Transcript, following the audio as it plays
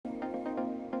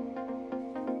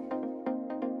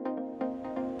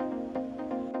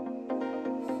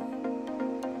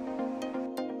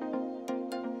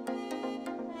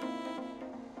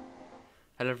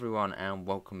Hello everyone and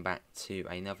welcome back to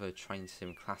another Train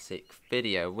Sim Classic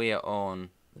video. We are on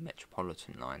the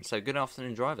Metropolitan Line. So good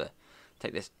afternoon driver.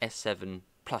 Take this S7+1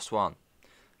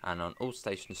 and on all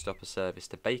stations stop a service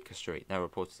to Baker Street. No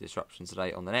reported disruptions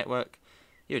today on the network.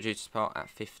 You're due to depart at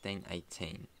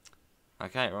 15:18.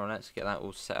 Okay, well let's get that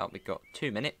all set up. We've got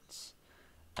 2 minutes.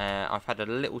 I've had a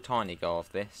little tiny go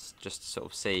of this just to sort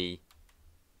of see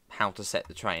how to set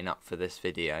the train up for this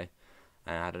video.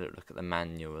 I had a little look at the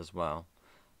manual as well.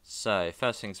 So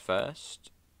first things first,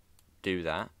 do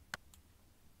that.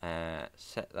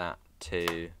 Set that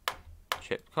to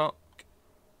tripcock,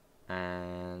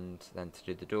 and then to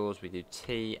do the doors we do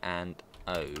T and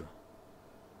O.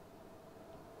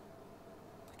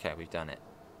 Okay, we've done it.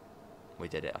 We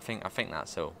did it. I think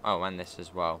that's all. Oh, and this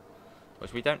as well,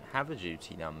 which we don't have a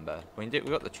duty number. We've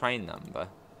got the train number.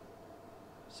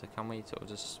 So can we sort of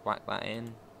just whack that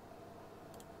in?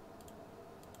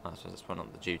 Oh, I suppose that's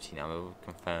not the duty number. We'll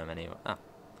confirm anyway. Ah,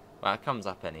 well, it comes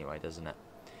up anyway, doesn't it?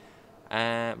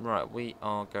 Right, we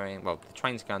are going. Well, the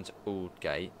train's going to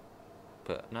Aldgate,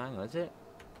 but no, hang on, is it?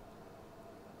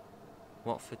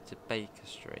 Watford to Baker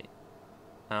Street.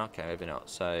 Oh, okay, maybe not.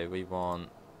 So we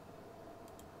want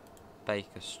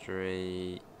Baker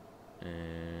Street.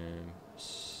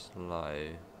 Slow.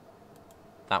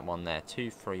 That one there,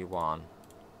 231.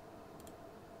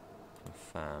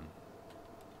 Confirm.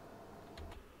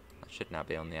 Should now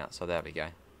be on the outside. There we go.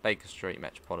 Baker Street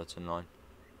Metropolitan Line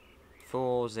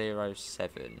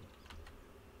 407.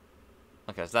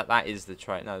 Okay, so that is the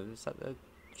train. No, is that the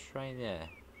train? Yeah.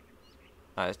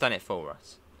 No, it's done it for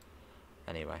us.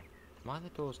 Anyway, why are the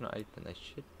doors not open? They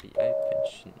should be open,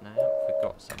 shouldn't they? I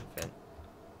forgot something.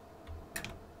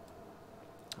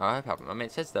 Oh, I hope I mean,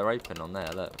 it says they're open on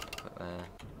there. Look.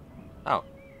 Oh,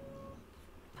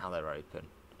 now they're open.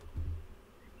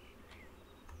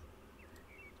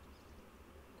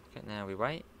 Okay, now we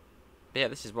wait. But yeah,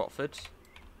 this is Watford.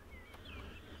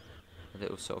 A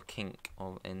little sort of kink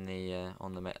in the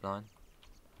on the Met line,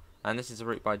 and this is a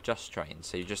route by Just Train,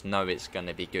 so you just know it's going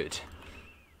to be good.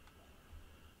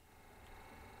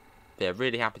 But yeah,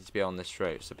 really happy to be on this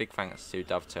route. So big thanks to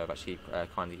Dovetail. Have actually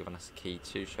kindly given us a key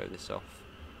to show this off.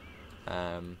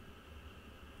 Lovely.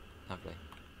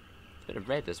 It's a bit of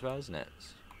red as well, isn't it?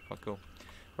 It's quite cool.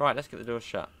 Right, let's get the door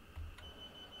shut.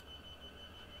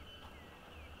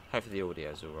 Hopefully the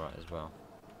audio's alright as well.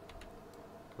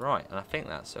 Right, and I think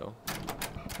that's all.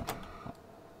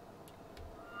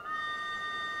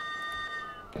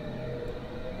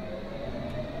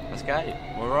 Let's go.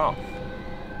 We're off.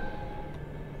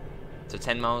 To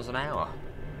 10 miles an hour.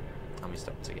 And we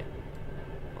stopped again.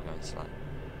 We're going slow.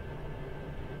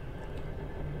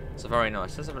 So very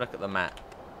nice. Let's have a look at the map.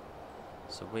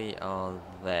 So we are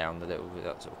there on the little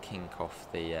sort of kink off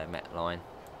the Met line.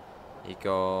 You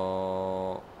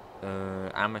got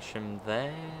Amersham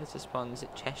there. Is this one? Is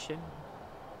it Chesham?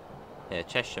 Yeah,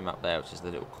 Chesham up there, which is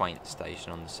the little quaint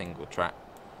station on the single track.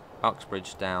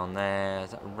 Uxbridge down there.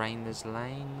 Is that Rayners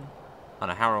Lane? Oh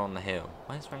no, Harrow on the Hill.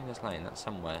 Where's Rayners Lane? That's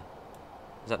somewhere.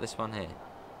 Is that this one here?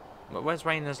 But where's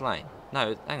Rayners Lane?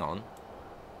 No, hang on.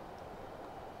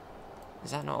 Is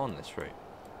that not on this route?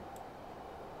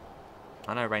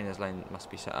 I know Rayners Lane must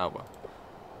be set. Oh well.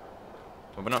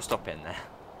 Well, we're not stopping there.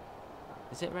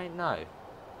 Is it Rain? No.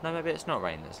 No, maybe it's not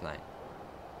Rayners Lane.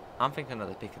 I'm thinking of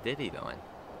the Piccadilly line.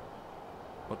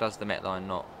 Or does the Met line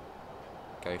not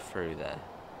go through there?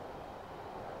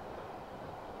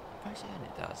 Very certain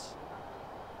it does.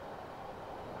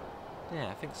 Yeah,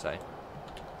 I think so.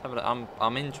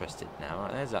 I'm interested now.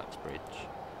 Right, there's Uxbridge.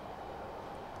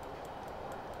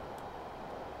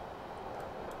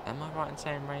 Am I right in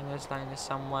saying Rayners Lane is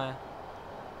somewhere?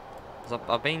 'Cause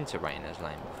I've been to Rayners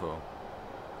Lane before.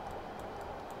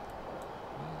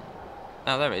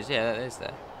 Oh, there it is. Yeah, that is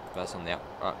there. That's on the up.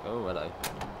 Right. Oh, hello.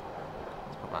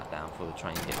 Let's put that down before the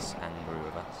train gets angry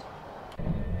with us.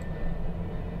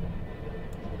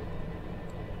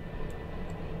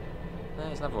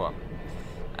 There's another one.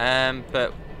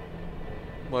 But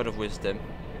word of wisdom.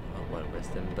 Not word of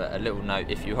wisdom, but a little note: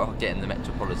 if you are getting the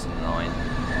Metropolitan Line,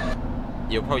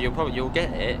 you'll get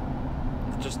it.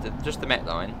 Just the Met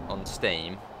line on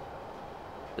Steam,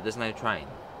 but there's no train,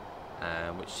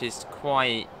 which is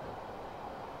quite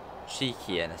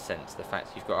cheeky in a sense. The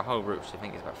fact you've got a whole route which I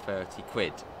think is about 30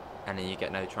 quid and then you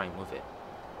get no train with it.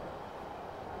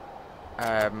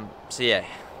 So yeah,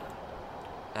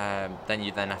 then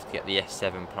you have to get the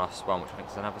S7+1, which I think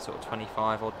is another sort of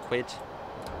 25 odd quid.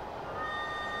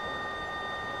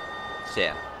 So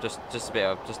yeah, just a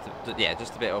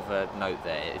bit of a note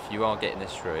there. If you are getting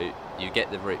this route, you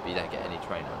get the route but you don't get any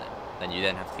train on it. Then you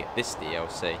then have to get this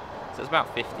DLC. It's So it's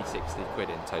about 50-60 quid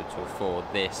in total for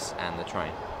this and the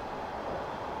train.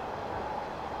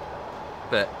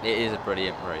 But it is a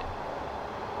brilliant route.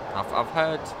 I've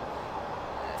heard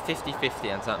 50-50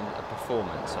 and a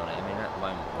performance on it. I mean, at the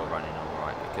moment we're running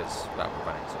alright because, well, we're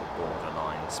running sort of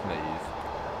borderline smooth.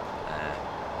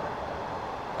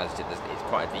 As it's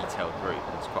quite a detailed route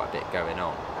and there's quite a bit going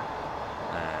on.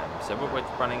 So we're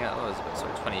running at sort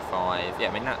of 25. Yeah,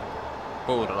 I mean, that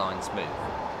borderline smooth.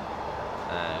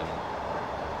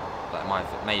 But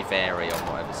it may vary on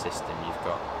whatever system you've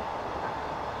got.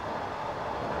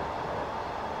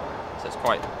 So it's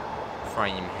quite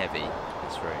frame heavy,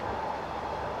 this route.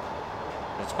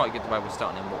 But it's quite good the way we're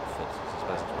starting in Watford, because I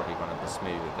suppose it's probably one of the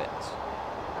smoother bits.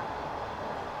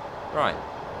 Right,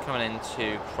 coming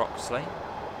into Croxley.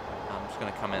 I'm just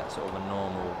going to come in at sort of a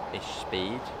normal-ish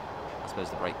speed. I suppose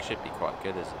the brake should be quite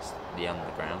good as it's the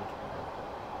underground.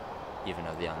 Even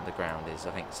though the underground is,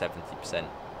 I think, 70%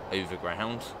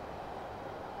 overground.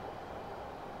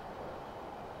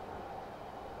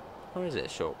 Or is it a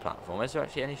short platform? Is there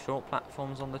actually any short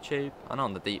platforms on the tube? I know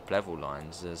on the deep level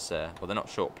lines there's, well, they're not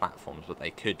short platforms, but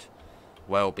they could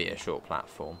well be a short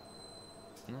platform.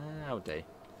 That'll do.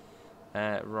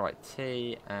 Right,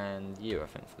 T and U, I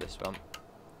think, for this one.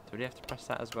 Do we have to press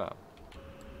that as well?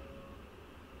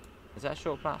 Is that a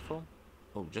short platform?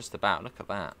 Oh, just about. Look at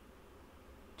that.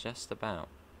 Just about.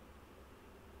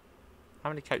 How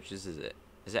many coaches is it?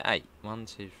 Is it 8? 1,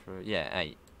 2, 3. Yeah,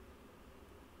 8.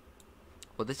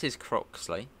 Well, this is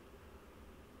Croxley.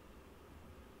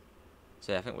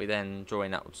 So yeah, I think we then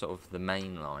join up with sort of the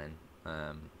main line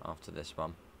after this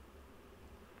one.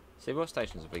 See, what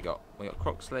stations have we got? We got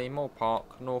Croxley, Moor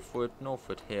Park, Northwood,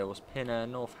 Northwood Hills, Pinner,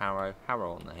 North Harrow,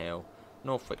 Harrow on the Hill,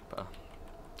 Northwick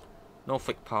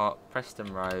Park,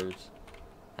 Preston Road,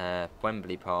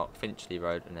 Wembley Park, Finchley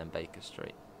Road, and then Baker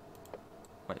Street.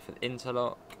 Wait for the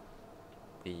interlock.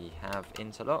 We have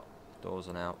interlock. Doors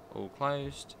are now all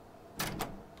closed.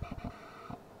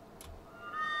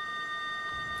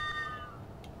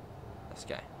 Let's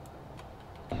go.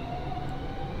 Nice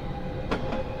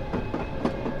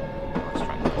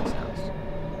train sounds.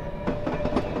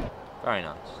 Very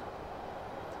nice.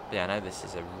 But yeah, I know this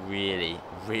is a really,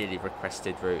 really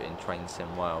requested route in Train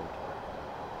Sim World.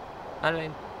 I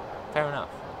mean, fair enough.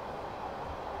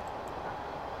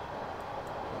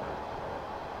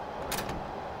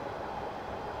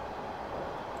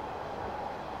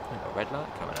 We've got a red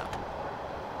light coming up.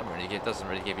 It doesn't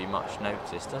really give you much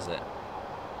notice, does it? I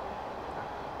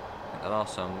think the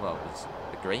last one, well, was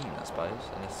the green, I suppose.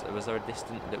 And was there a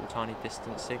little tiny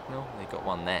distance signal? They got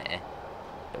one there.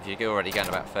 But if you're already going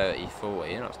about 30,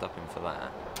 40, you're not stopping for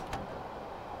that.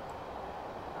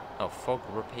 Oh, fog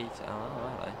repeater.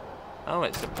 Oh, hello. Oh,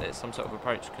 it's some sort of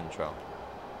approach control.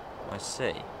 I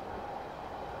see.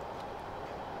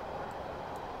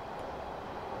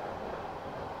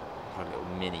 A little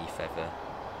mini feather.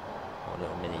 Or a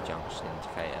little mini junction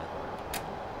indicator.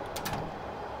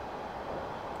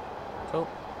 Cool.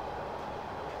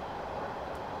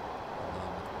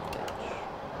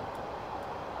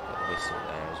 Got the whistle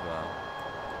there as well.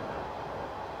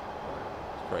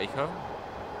 It's pretty cool.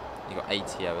 You got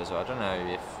ATO as well. I don't know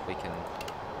if we can.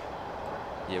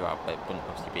 It wouldn't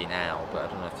obviously be now, but I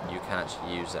don't know if you can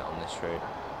actually use that on this route.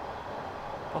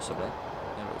 Possibly.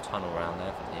 There's a little tunnel around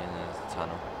there, haven't you? And there's the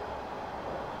tunnel.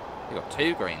 We've got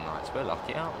 2 green lights. We're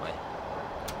lucky, aren't we?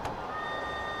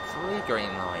 3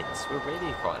 green lights. We're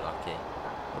really quite lucky.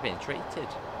 We're being treated.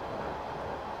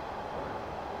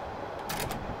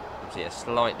 Obviously, a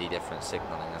slightly different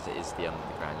signalling as it is the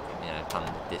underground. You know,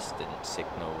 under distance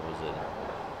signals and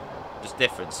just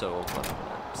different sort of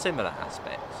similar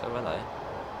aspects. So hello.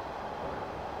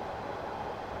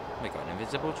 We've got an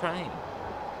invisible train.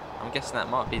 I'm guessing that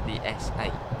might be the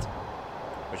S8,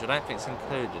 which I don't think is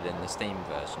included in the Steam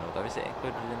version, although is it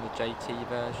included in the JT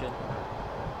version?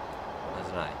 I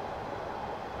don't know.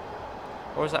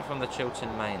 Or is that from the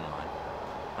Chiltern main line?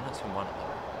 I know it's from one of them.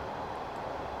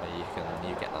 Where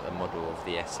you get like the model of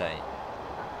the S8.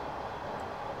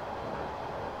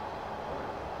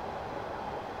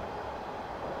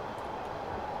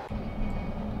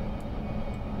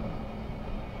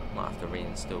 Might have to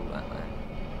reinstall that then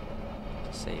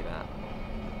to see that.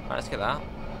 Right, let's get that.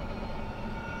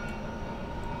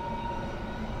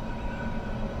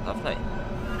 Lovely.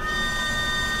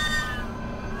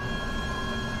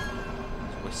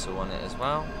 There's a whistle on it as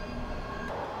well.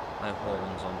 No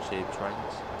horns on tube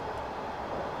trains.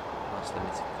 Nice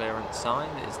limited clearance sign.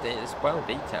 It's well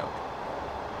detailed.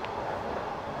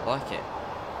 I like it.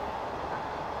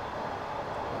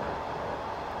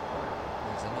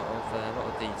 There's a lot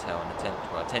of detail and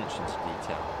attention to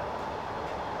detail.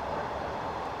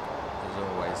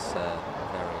 always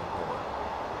very important.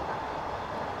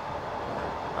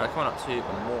 Right, coming up to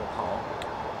Moor Park.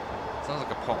 Sounds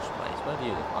like a posh place. Where do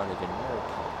you live? I live in Moor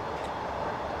Park.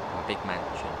 A big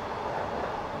mansion.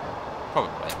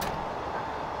 Probably.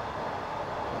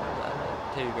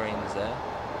 Two greens there.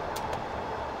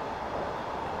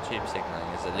 Tube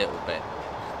signalling is a little bit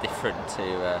different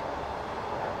to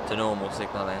normal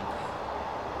signalling.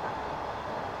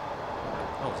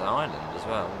 Oh, it's an island as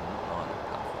well. Not an island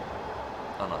platform.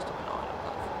 Oh, no, it's not an island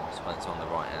platform. It's when it's on the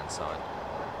right hand side.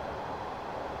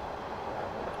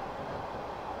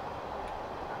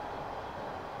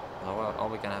 Oh, well, are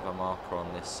we going to have a marker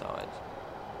on this side?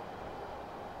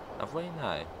 Have we?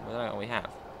 No. We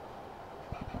have.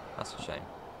 That's a shame.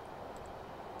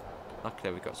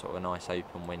 Luckily we've got sort of a nice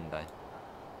open window.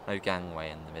 No gangway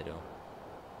in the middle.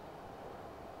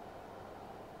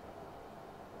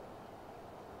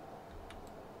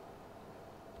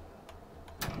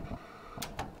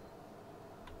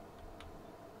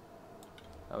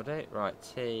 That'll do. Right,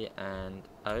 T and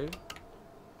O.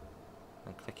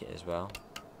 And click it as well.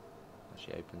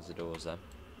 Actually opens the doors then.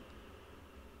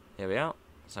 Here we are.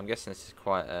 So I'm guessing this is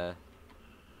quite a...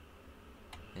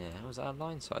 Yeah, was that a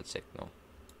line side signal?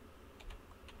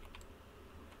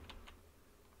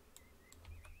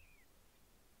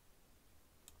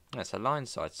 That's a line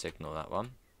side signal, that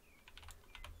one.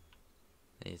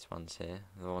 These ones here,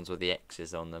 the ones with the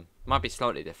X's on them. Might be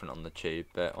slightly different on the tube,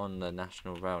 but on the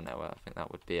National Rail Network, I think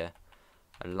that would be a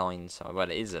line side. Well,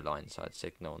 it is a line side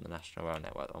signal on the National Rail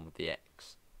Network, the one with the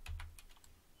X.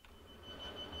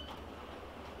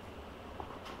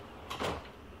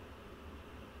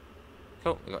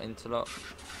 Cool, we got interlock.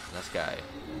 Let's go.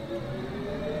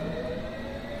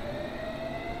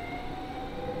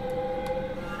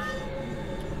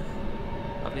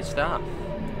 Lovely stuff.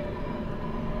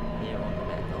 Here on the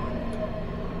Met line.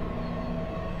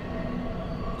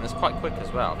 And it's quite quick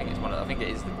as well. I think it's one. I think it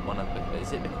is one of the.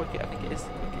 Is it the quickest? I think it is the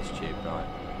quickest tube line.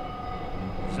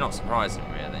 It's not surprising,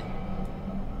 really.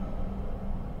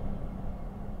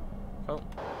 Cool.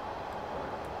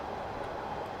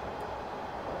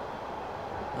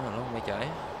 Oh, along we go.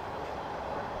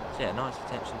 So yeah, nice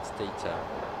attention to detail.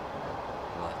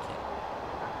 I like it.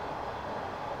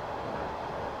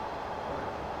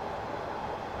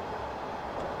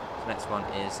 The next one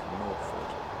is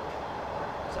Northwood.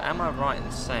 So am I right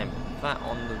in saying that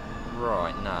on the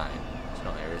right? No, it's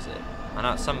not here, is it? I know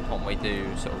at some point we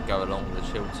do sort of go along the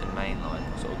Chiltern main line,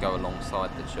 sort of go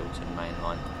alongside the Chiltern main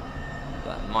line.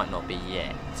 But it might not be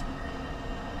yet.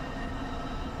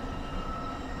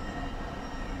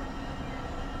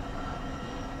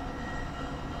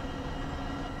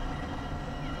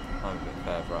 I'm a bit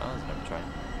further out, there's no train.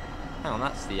 Hang on,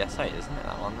 that's the S8, isn't it?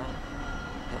 That one there.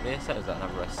 Is that the S8 or is that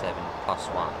another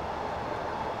S7+1?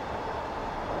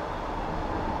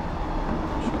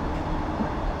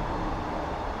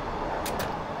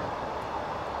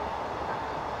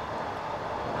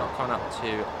 Now coming up to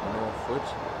Northwood.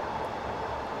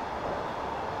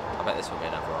 I bet this will be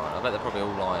another island. I bet they're probably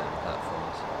all island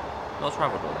platforms. Not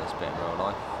travelled on this bit in real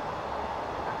life.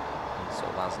 Sort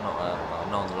of as not a well,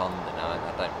 non-Londoner,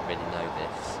 I don't really know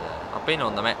this. I've been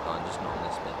on the Met line, just not on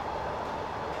this bit.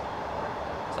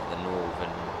 It's like the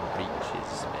northern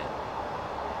reaches bit.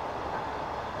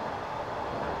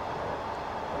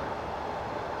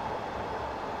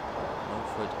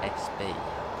 Northwood SB.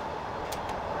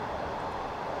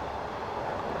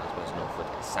 I suppose Northwood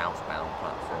is southbound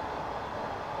platform.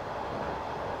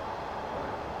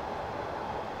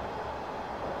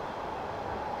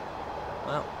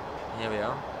 Well. Here we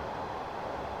are.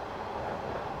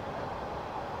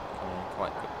 Coming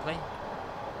quite quickly,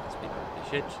 as we probably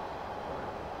should.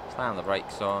 Slam the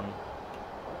brakes on.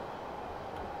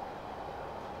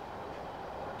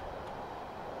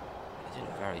 They do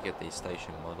look very good, these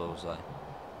station models though.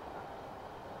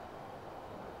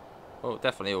 Well,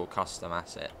 definitely all custom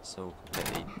assets, all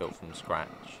completely built from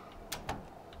scratch.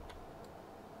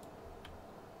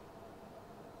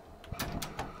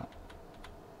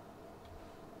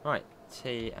 Right,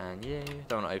 T and U.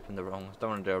 Don't want to open the wrong.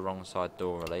 Don't want to do a wrong side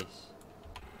door release.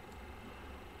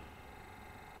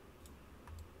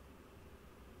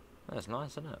 That's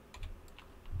nice, isn't it?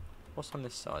 What's on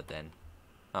this side then?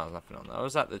 Oh, there's nothing on there. Oh,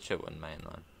 was that the Chiltern main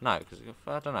line? No, because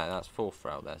I don't know. That's fourth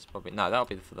rail. There's probably no. That'll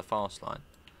be for the fast line.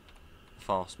 The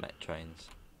fast Met trains.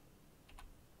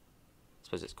 I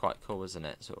suppose it's quite cool, isn't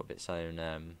it? Sort of its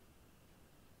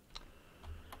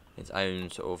own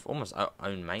sort of almost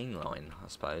own main line, I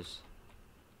suppose,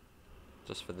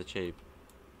 just for the tube.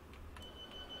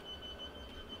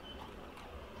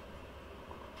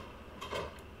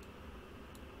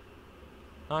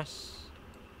 Nice.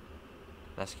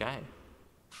 Let's go.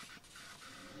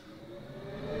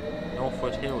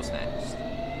 Watford Hills next.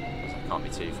 That can't be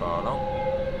too far along.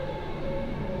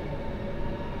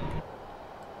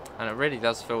 And it really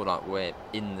does feel like we're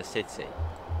in the city.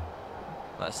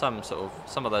 Like some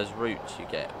of those routes you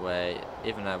get where,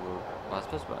 even though well, I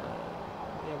suppose,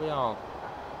 yeah, we are.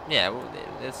 Yeah, well,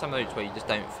 there's some routes where you just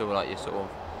don't feel like you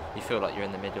feel like you're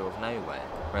in the middle of nowhere.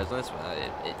 Whereas on this one,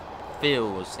 it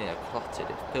feels, you know, cluttered.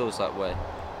 It feels like we're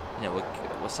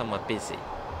somewhere busy.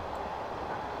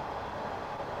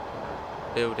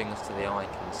 Buildings to the eye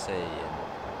can see, and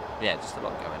yeah, just a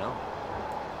lot going on.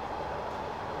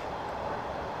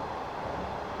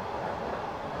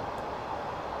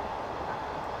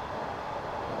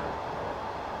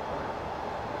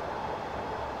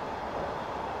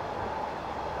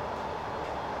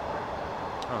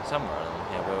 Oh, somewhere along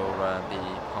here we'll be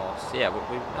past. Yeah,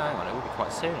 hang on, it will be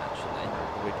quite soon actually.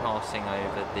 We'll be passing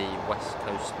over the West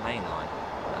Coast Main Line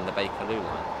and the Bakerloo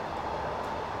line,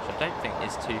 which I don't think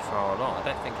is too far along. I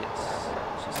don't think it's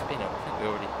just been. I think we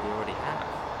already have.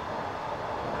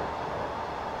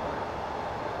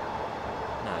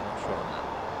 No, not sure on that.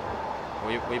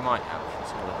 We might have.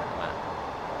 Let's have a look at the map.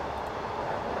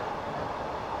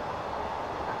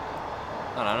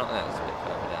 Oh no, not there. It's a bit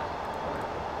further down.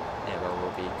 Yeah, well,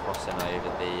 we'll be crossing over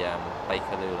the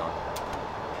Bakerloo line.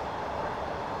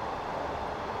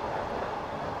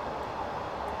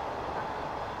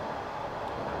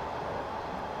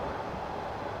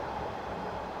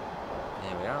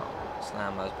 Here we are.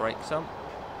 Slam those brakes on.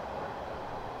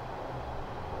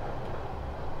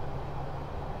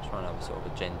 Try and have a sort of a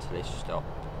gentleish stop,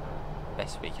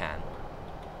 best we can.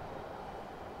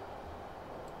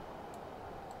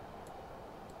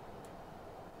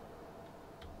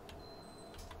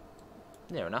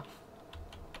 Near enough.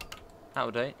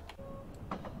 That'll do.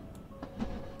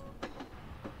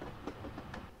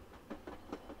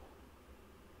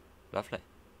 Lovely.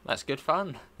 That's good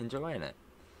fun. Enjoying it.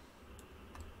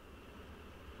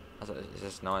 It's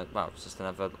just nice. Well, it's just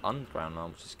another underground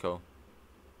line, which is cool.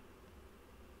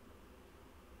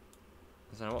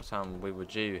 I don't know what time we were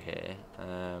due here.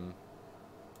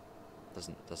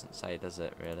 Doesn't say, does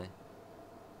it? Really?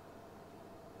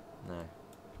 No.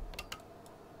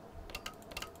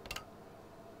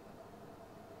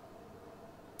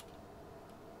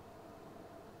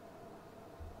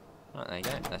 Right, there you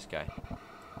go. Let's go.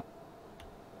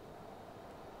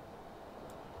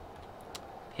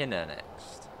 Pinner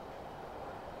next.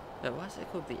 Now, why is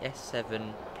it called the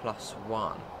S7+1?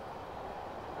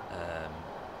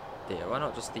 Deal. Why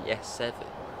not just the S7?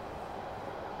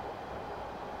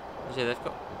 Yeah, they've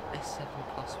got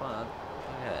S7+1.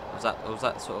 Yeah. Was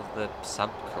that sort of the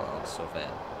subclass of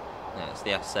it? Yeah, it's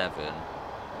the S7,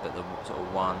 but the sort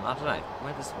of one. I don't know.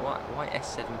 Why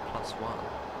S7+1?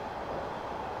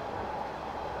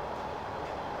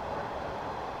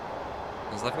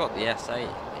 Because they've got the S8 in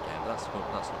the game, but that's not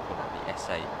called like the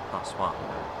S8+1.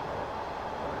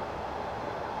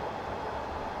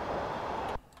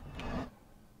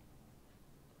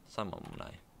 Someone will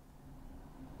know.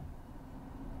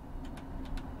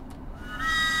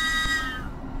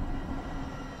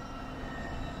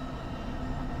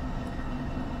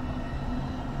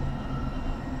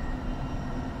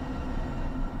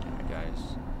 There it goes.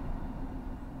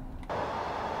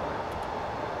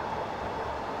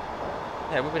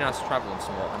 Yeah, it would be nice to travel on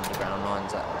some more underground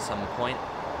lines at some point,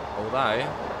 although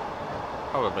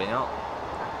probably not,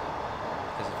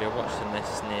 because if you're watching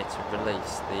this near to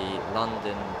release, the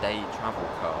London day travel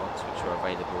cards, which are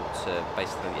available to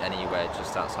basically anywhere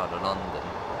just outside of London,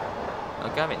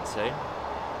 are going to,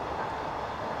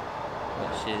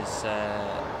 which is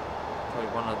probably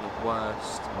one of the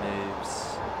worst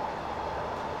moves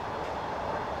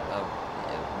of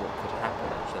what could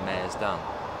happen, which the mayor's done.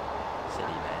 City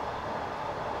mayor.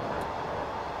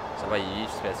 So where you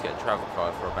used to be able to get a travel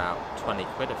card for about 20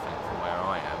 quid, I think, from where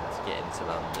I am, to get into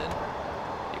London.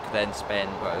 You could then spend,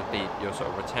 well, it would be your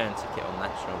sort of return ticket on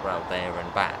National Rail there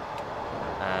and back.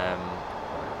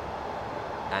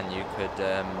 And you could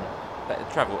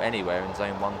travel anywhere in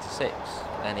zone 1 to 6.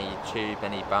 Any tube,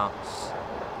 any bus,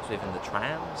 even the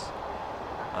trams.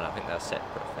 Oh, no, I think they're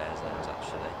separate fare zones,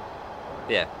 actually.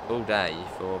 But yeah, all day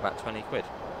for about 20 quid.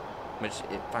 Which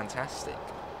is fantastic.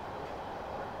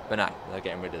 But no, they're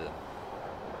getting rid of them.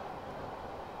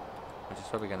 Which is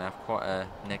probably going to have quite a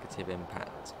negative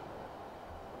impact.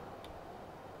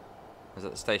 Because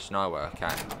at the station I work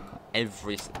at,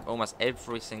 almost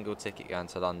every single ticket going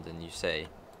to London you see,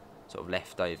 sort of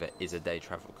left over, is a day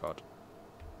travel card.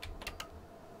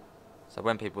 So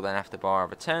when people then have to buy a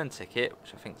return ticket,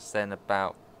 which I think is then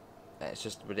about, it's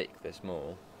just ridiculous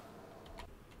more.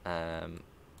 Yeah,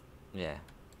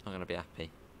 not going to be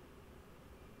happy.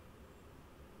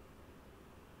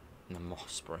 The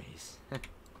Mossberries.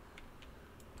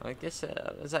 I guess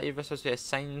is that either supposed to be a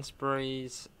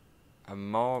Sainsbury's, a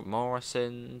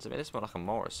Morrison's? I mean, it's more like a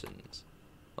Morrison's.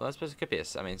 Well, I suppose it could be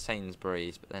I mean,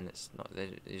 Sainsbury's, but then it's not.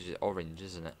 It's usually orange,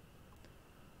 isn't it?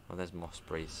 Well, there's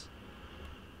Mossberries.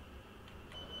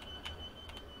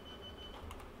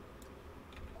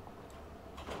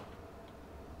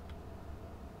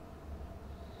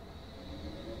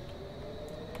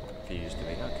 Views do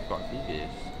we go? Quite a few views.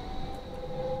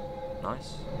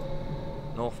 Nice.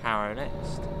 North Harrow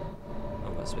next.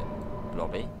 Oh, that's a bit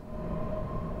blobby.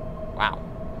 Wow.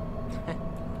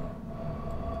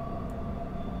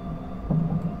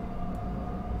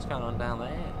 What's going on down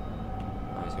there?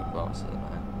 Oh, he's got glasses,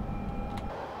 man.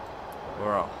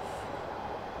 We're off.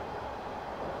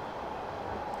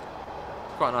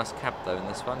 It's quite a nice cab though in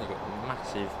this one. You've got a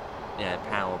massive, yeah,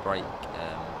 power brake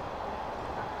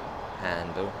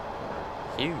handle.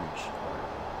 Huge.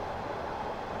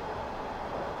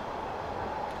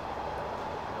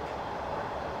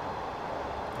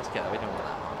 Let's get that. We don't want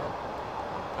that one on.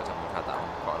 Looks like we've had that on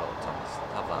quite a lot of times.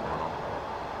 Let's have that one on.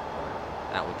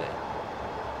 That will do.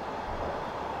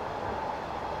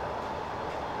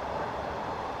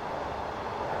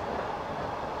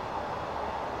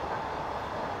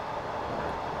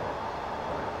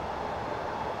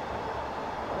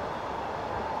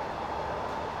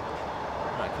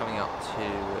 Right, coming up to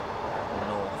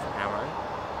North Harrow.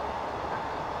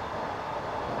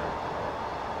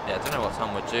 Yeah, I don't know what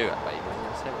time we're due at Baker.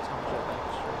 Does it say what time we're due at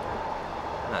Baker Street?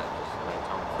 No, just no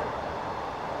time for it.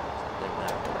 I don't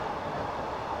know.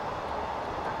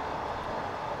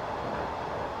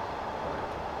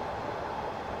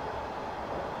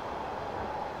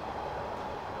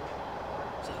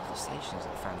 So the stations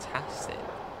are fantastic.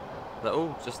 They're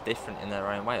all just different in their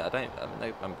own way. I mean,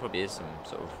 there probably is some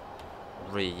sort of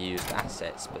reused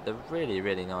assets, but they're really,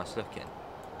 really nice looking.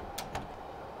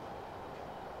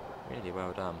 Really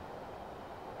well done.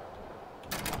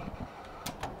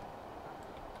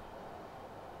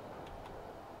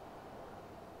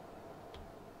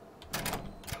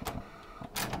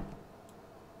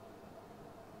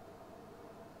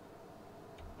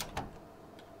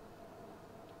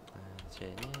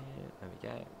 There we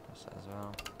go. Press that as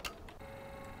well.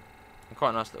 And quite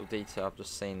a nice little detail I've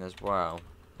just seen as well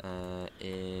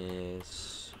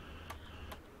is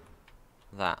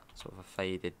that sort of a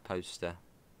faded poster.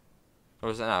 Or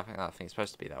is it? No, I think that thing's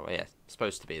supposed to be that way. Yeah, it's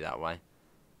supposed to be that way.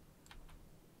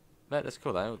 But that's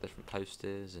cool though. All different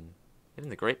posters, and even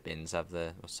the grit bins have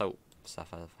the salt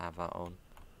stuff. Have that on.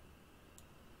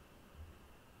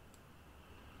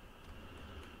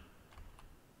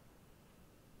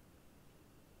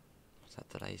 What's that?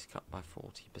 Delays cut by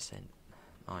 40%.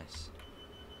 Nice.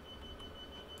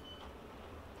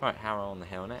 Right, Harrow on the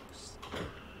hill next.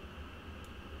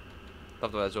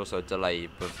 Love that there's also a delay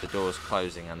with the doors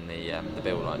closing and the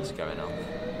bill lights going off.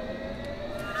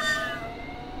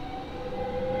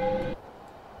 It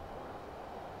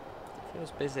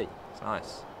feels busy. It's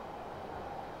nice.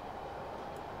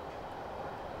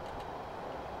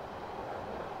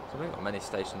 So we've got many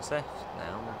stations left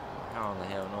now. Harrow on the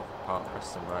hill, Norfolk Park,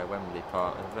 Preston Road, Wembley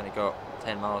Park. We've only got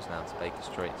 10 miles now to Baker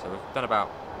Street, so we've done about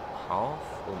half,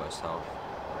 almost half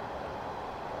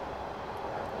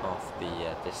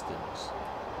the distance.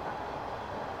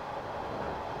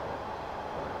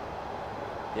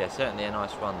 Yeah, certainly a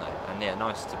nice run though, and yeah,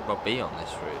 nice to be on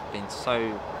this route. Been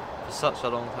so for such a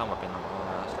long time. I've been like,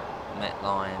 oh, that's like Met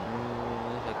Line,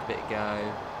 a bit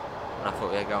ago, and I thought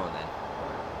we were going then.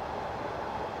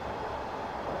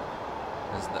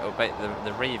 There's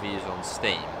the reviews on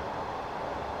Steam,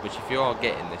 which if you are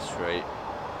getting this route,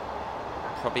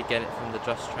 probably get it from the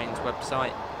Just Trains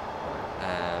website.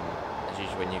 As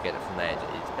usually when you get it from there,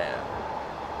 it's better.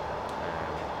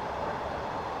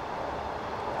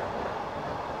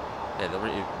 Yeah,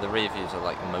 the reviews are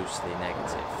like mostly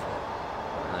negative,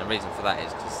 and the reason for that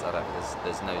is because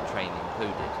there's no train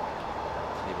included.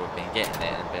 People have been getting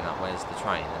it and been like, "Where's the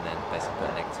train?" and then basically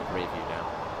put a negative review down.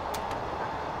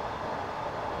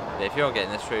 But if you're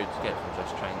getting this route, get it from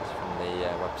Just Trains from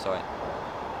the website.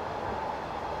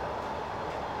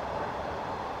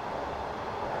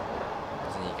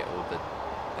 You get all the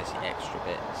basically extra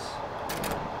bits.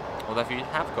 Although if you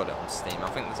have got it on Steam, I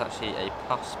think there's actually a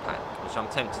plus pack, which I'm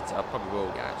tempted to. I probably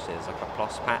will get actually. There's like a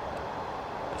plus pack,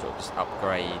 which sort of just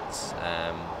upgrades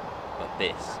like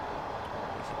this.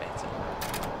 Makes it better.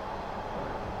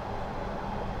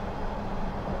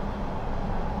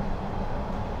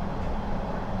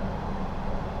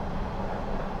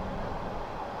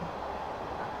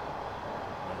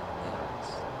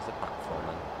 There's the platform.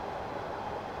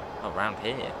 Oh, round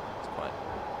here. It's quite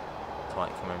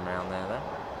tight coming round there then.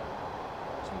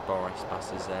 some Boris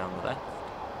buses there on the left.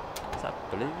 Is that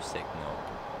blue signal?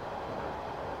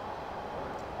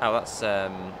 Oh, that's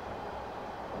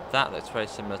that looks very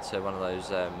similar to one of those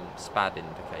SPAD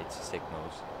indicator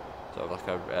signals. Sort of like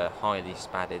a highly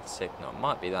SPADed signal. It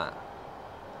might be that.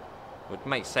 Would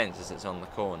make sense as it's on the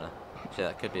corner. So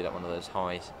that could be like one of those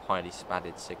highly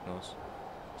SPADed signals.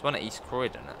 It's one at East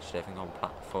Croydon actually, I think on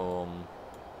platform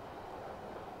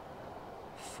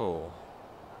 4.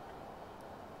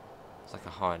 It's like a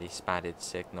highly SPADed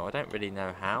signal. I don't really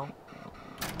know how.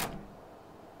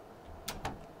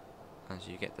 As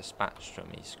you get dispatched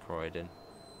from East Croydon.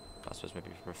 I suppose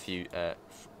maybe for a few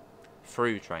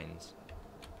through trains.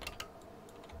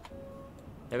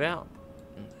 Here we are.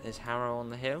 There's Harrow on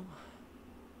the hill.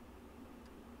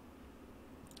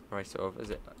 Very sort of, is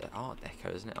it Art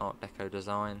Deco, isn't it? Art Deco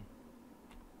design.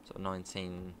 Sort of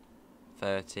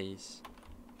 1930s.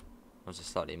 Or is it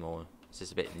slightly more? Is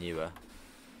this a bit newer?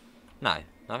 No,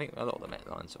 I think a lot of the Met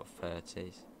Line's sort of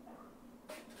 30s.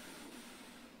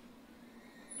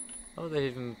 Oh,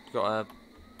 they've even got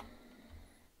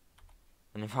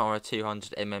an Navara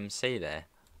 200 MMC there.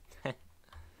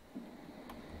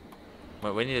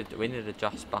 Well, we need to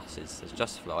Just buses. There's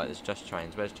Just Flight. There's Just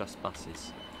Trains. Where's Just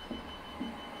buses?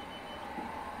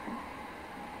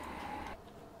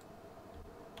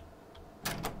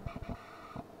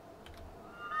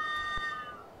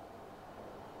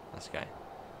 Let's go. Do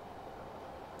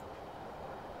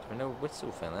we know a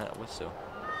whistle thing there? A whistle.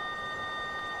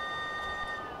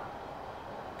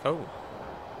 Cool.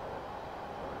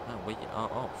 Oh, we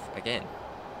are off again.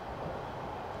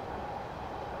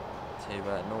 To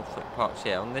Norfolk Park. So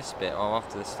yeah, on this bit, or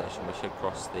after this station, we should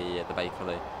cross the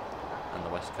Bakerloo and the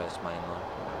West Coast Main Line.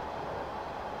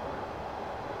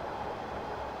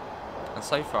 And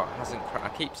so far, it hasn't. I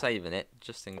keep saving it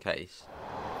just in case.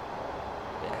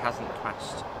 But it hasn't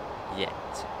crashed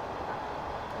yet.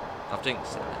 I've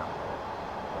jinxed it now.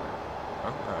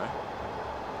 Oh, alright.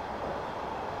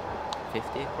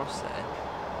 50 across there.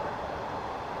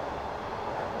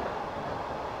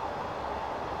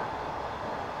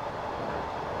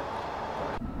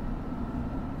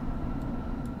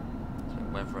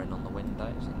 Weathering on the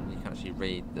windows, and you can actually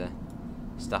read the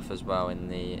stuff as well in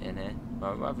here.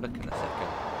 Well, we'll have a look in a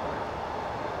second.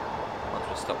 Once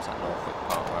we stop at Norfolk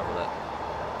Park, we'll have a look.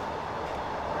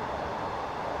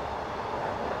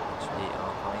 Which we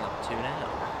are coming up to now.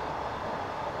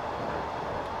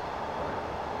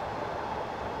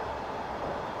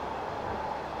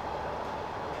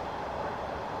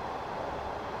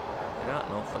 Look at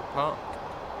Norfolk Park.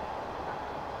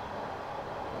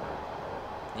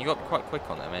 You got to be quite quick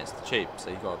on that, mate. It's the tube, so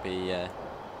you've got to be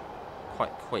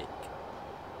quite quick.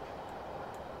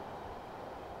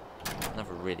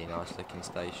 Another really nice looking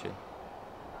station.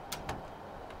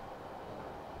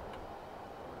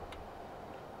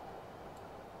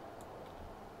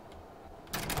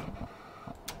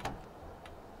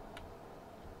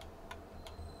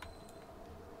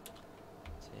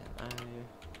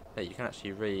 Yeah, you can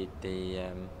actually read the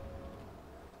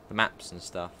maps and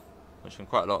stuff. Which on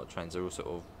quite a lot of trains are all sort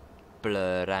of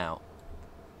blurred out.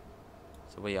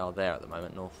 So we are there at the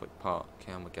moment, Norfolk Park,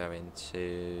 and we're going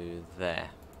to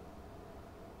there.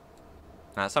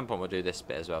 Now at some point we'll do this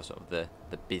bit as well, sort of the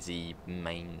busy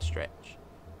main stretch.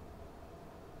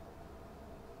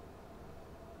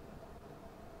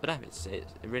 But no, it's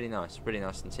really nice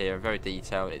interior, very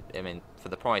detailed. I mean, for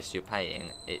the price you're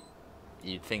paying,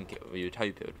 you'd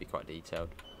hope it would be quite detailed.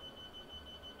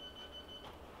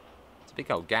 It's a big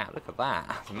old gap, look at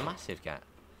that. It's a massive gap.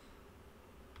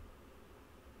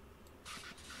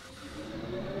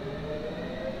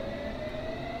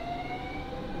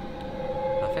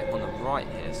 I think on the right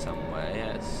here somewhere,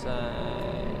 yeah, it's yeah,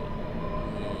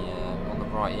 on the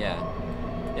right, yeah.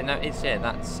 Yeah, no, it's, yeah,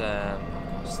 that's,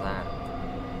 what's that?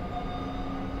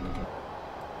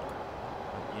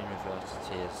 What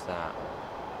university is that?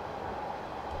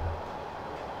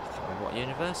 I can't remember what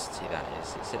university that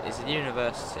is. It's a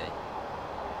university.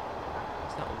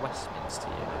 It's not Westminster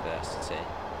University,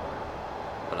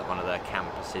 but like one of their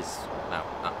campuses, well,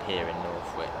 up here in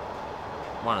Norfolk.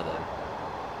 One of them.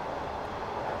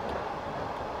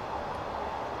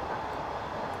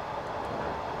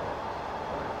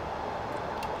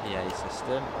 PA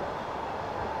system.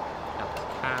 Out the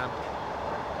cab.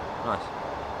 Nice.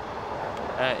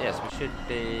 Yes, we should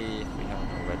be, if we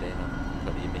haven't already, and I've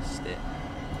completely missed it.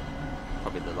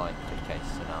 Probably the likely case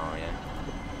scenario.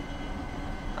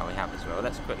 Oh, we have as well.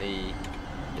 Let's quickly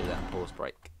do that pause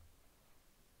break.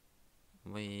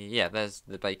 Yeah, there's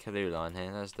the Bakerloo line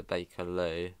here. There's the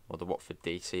Bakerloo, or the Watford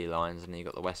DC lines, and then you've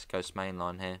got the West Coast Main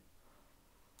Line here.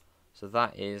 So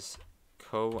that is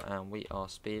cool, and we are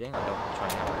speeding. I don't want the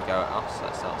train having to go at us, so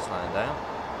let's start slowing down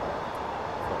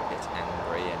before it gets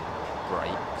angry and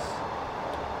brakes.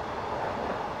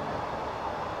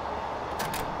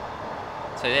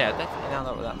 So yeah, definitely now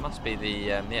that must be the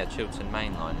yeah, Chiltern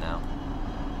main line now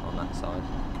on that side.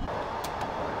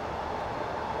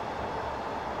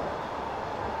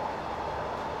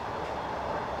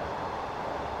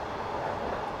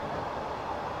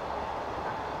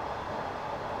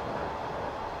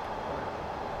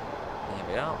 Here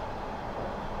we are.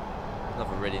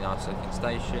 Another really nice looking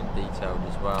station, detailed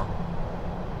as well.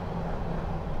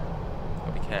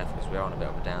 Gotta be careful because we are on a bit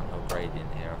of a downhill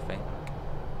gradient here, I think.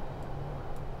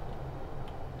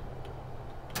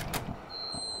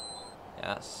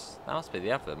 Yeah, that must be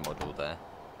the other model there.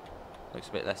 Looks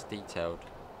a bit less detailed.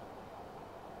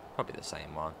 Probably the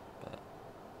same one, but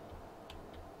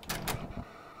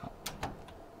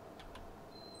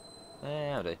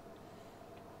yeah, I'll do. Is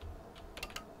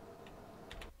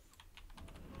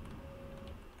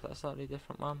that a slightly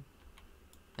different one?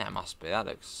 Yeah, it must be. That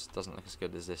doesn't look as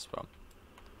good as this one.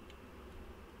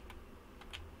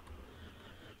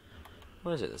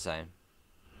 Or is it the same?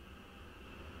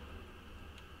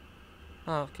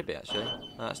 Oh, it could be actually. No,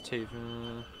 that's two.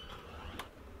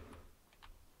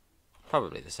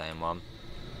 Probably the same one.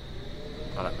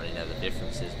 I don't really know the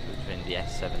differences between the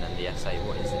S7 and the S8.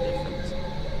 What is the difference?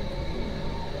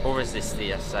 Or is this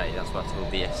the S8? That's why it's called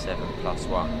the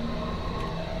S7+1.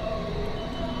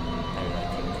 Maybe they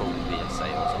could call it the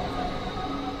S8 or something.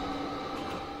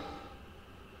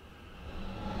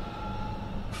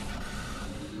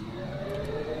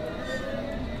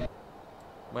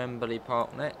 Wembley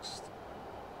Park next.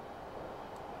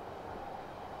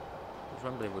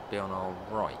 Wembley would be on our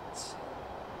right.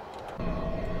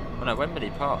 Oh no, Wembley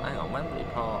Park, hang on, Wembley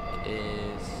Park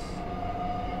is...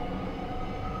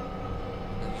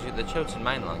 The Chiltern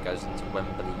main line goes into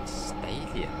Wembley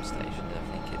Stadium Station, I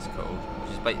think it's called,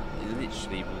 which is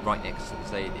literally right next to the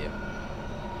stadium.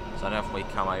 So I know if we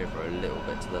come over a little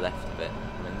bit to the left of it,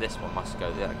 I mean this one must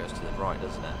go, yeah, it goes to the right,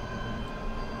 doesn't it?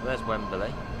 Well, there's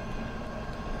Wembley.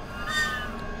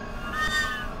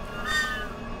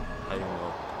 Home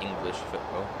of English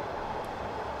football.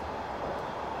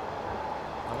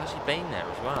 I've actually been there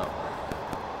as well.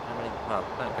 Well,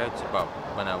 I don't go to, well,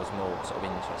 when I was more sort of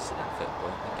interested in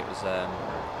football. I think it was,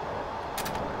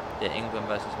 yeah, England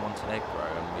versus Montenegro,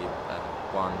 and we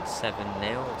won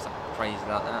 7-0, or something crazy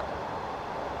like that.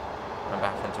 I remember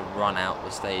having to run out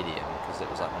the stadium because it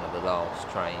was like one of the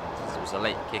last trains. It was a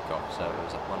late kickoff, so it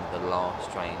was like one of the last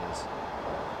trains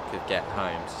could get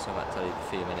home, so I had to leave a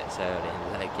few minutes early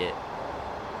and leg it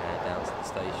down to the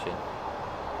station.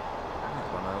 That's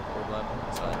one all the way on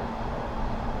that side.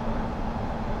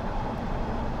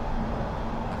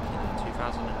 Back in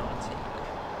 2019.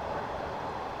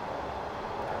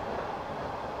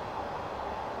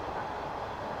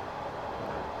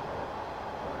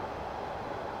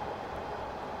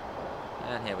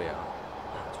 And here we are.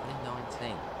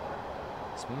 2019.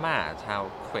 It's mad how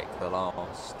quick the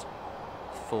last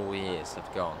 4 years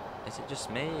have gone. Is it just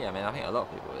me? I mean, I think a lot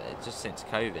of people, it's just since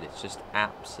COVID, it's just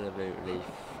absolutely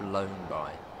flown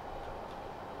by.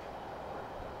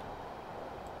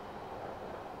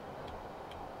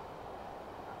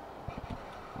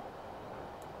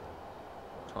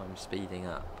 Time speeding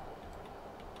up.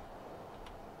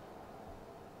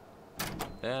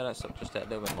 Yeah, let's up just a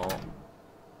little bit more.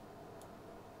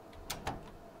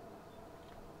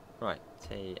 Right,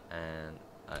 T and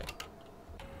O.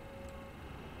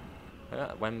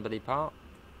 At Wembley Park.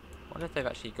 I wonder if they've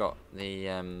actually got the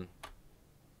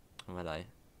where are they?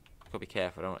 Gotta be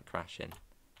careful, I don't want to crash in.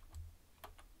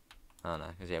 Oh no,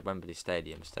 because yeah, Wembley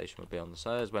Stadium station would be on the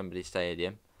side. There's Wembley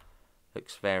Stadium.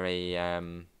 Looks very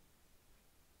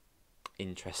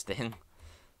interesting.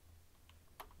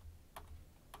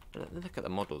 Look at the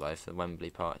model though for the Wembley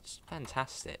Park. It's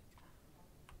fantastic.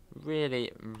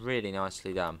 Really, really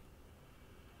nicely done.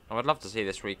 I would love to see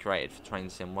this recreated for Train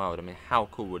Sim World. I mean, how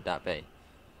cool would that be?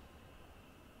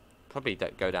 Probably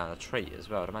don't go down a treat as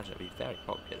well. I'd imagine it'd be very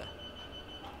popular.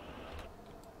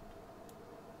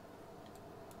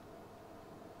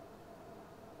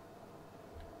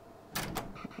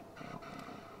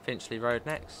 Finchley Road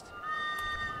next.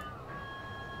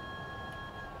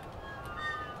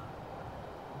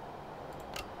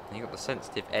 And you got the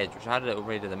sensitive edge, which I had a little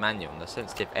read of the manual, and the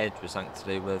sensitive edge was something to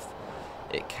do with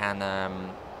it can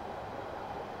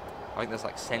I think there's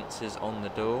like sensors on the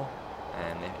door,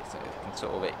 and it can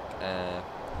sort of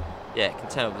yeah, it can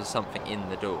tell if there's something in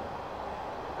the door.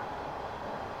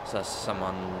 So if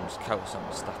someone's coat,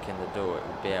 something stuck in the door, it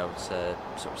would be able to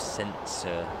sort of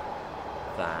censor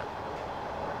that.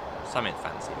 Something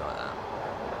fancy like that.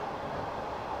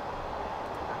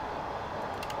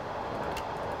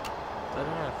 I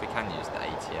don't know if we can use the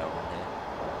ATO on here.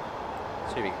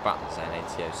 Two big buttons saying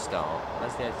ATO start.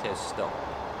 Where's the ATO stop?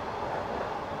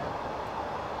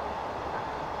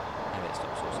 Maybe it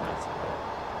stops automatically.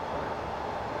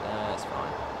 That's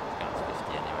fine. It's going to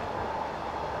 50 anyway.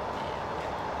 Yeah.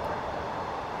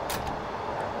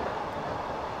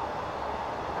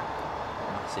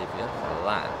 Massive, look at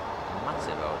that.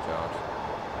 Massive old yard.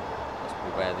 That's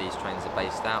probably where these trains are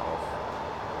based out of.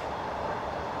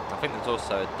 I think there's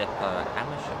also a depot at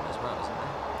Amersham as well, isn't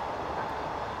there?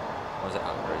 Or was it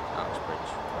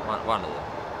Uxbridge? One of them.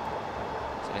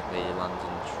 So I think the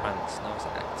London Trans... No, it's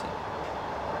Acton.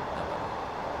 Oh, well.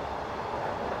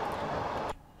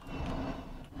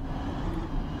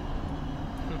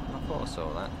 I thought I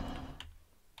saw that.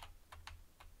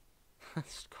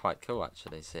 That's quite cool,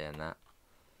 actually, seeing that.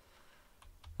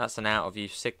 That's an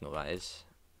out-of-use signal, that is.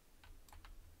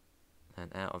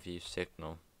 An out-of-use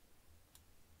signal.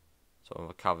 Sort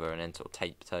of a cover and then sort of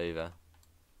taped over.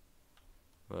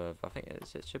 With, I think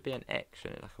it should be an X,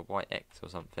 shouldn't it? Like a white X or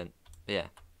something. But yeah,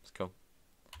 it's cool.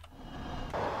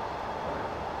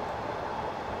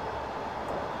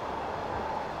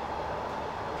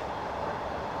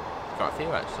 Quite a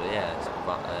few actually, yeah. Sort of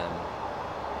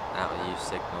out of use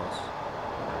signals.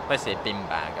 Basically a bin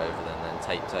bag over them and then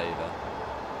taped over.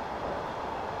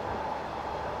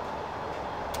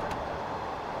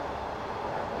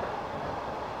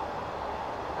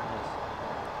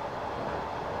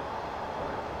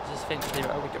 Finchley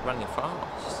Road, we get running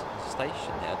fast.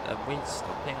 Station here. Are we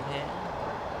stopping here?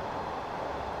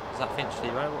 Is that Finchley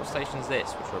Road? What station is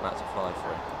this, which we're about to fly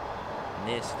through?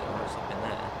 Near still, we're stopping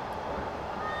there.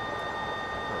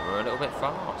 Oh, we're a little bit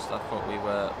fast. I thought we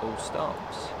were all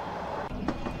stops.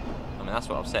 I mean, that's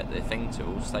what I've set the thing to,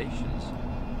 all stations.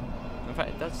 In fact,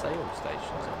 it does say all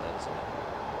stations on there, doesn't it?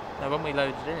 No, when we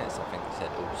loaded in it, I think it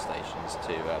said all stations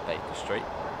to Baker Street.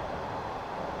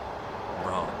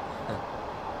 Wrong.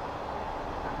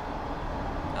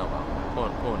 Oh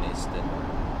well, poor Neaston.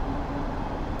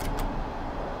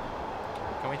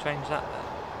 Can we change that then?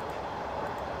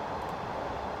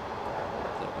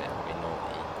 A little bit probably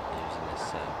naughty using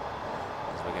this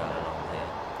as we're going along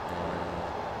here.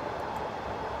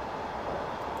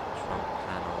 Trunk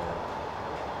panel.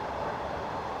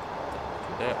 We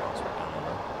can do it whilst we're going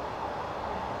along.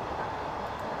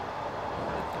 I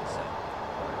don't think so.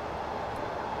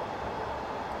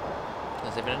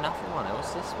 There's even another one.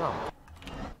 What's this one?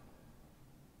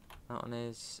 That one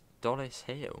is Dollis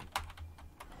Hill.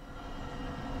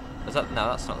 Is that, no,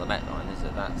 that's not the Met line, is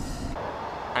it? That's...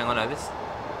 Hang on, no, this...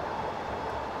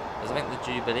 There's, I think, the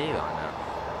Jubilee line now.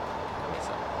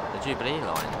 The Jubilee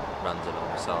line runs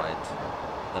alongside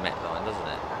the Met line, doesn't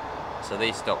it? So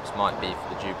these stops might be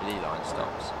for the Jubilee line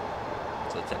stops.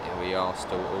 So technically we are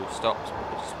still all stops,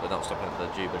 but we're not stopping at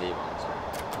the Jubilee ones.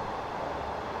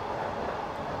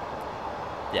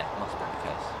 Yeah, must be the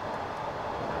case.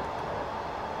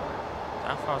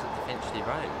 How far is it to Finchley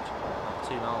Road? About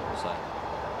 2 miles or so.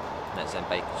 And it's then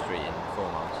Baker Street in 4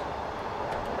 miles.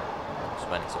 That's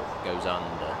when it sort of goes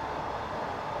under.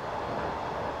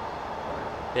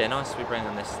 But yeah, nice to be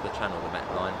bringing this to the channel, the Met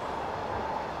line.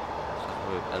 It's like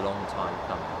a long time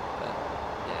coming, but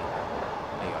yeah,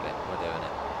 we got it, we're doing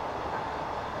it.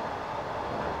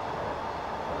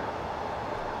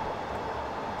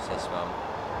 What's this one?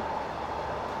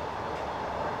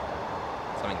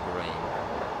 Something green.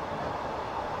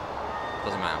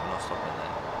 Doesn't matter, we're not stopping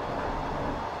there.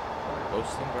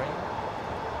 Wilson Green?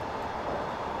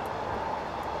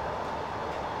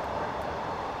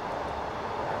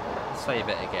 Let's save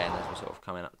it again as we're sort of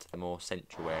coming up to the more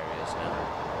central areas now.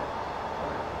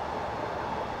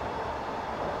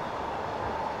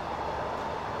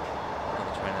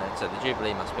 Another train there. So the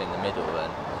Jubilee must be in the middle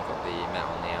then. You've got the Met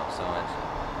on the outside.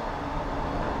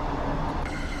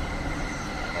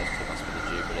 Those two must be the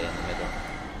Jubilee in the middle.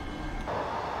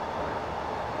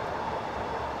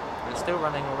 It's still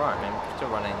running alright, I mean, we're still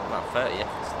running about 30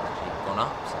 efforts has actually gone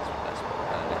up since we left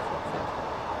Watford.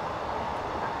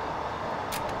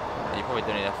 But you probably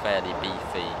do need a fairly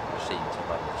beefy machine to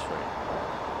run this route.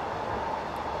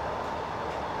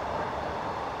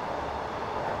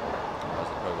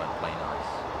 Otherwise it probably won't play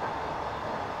nice.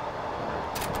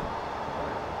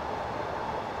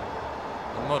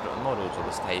 The models of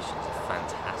the stations are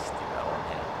fantastic though on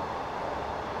here.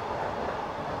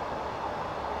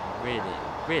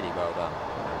 Really well done.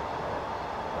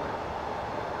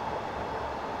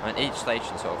 I mean, each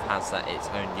station sort of has its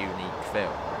own unique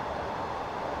feel,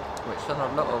 which on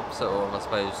a lot of sort of, I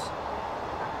suppose,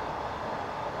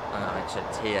 I mentioned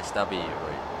TSW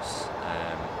routes.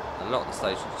 A lot of the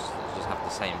stations to just have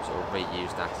the same sort of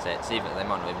reused assets, even they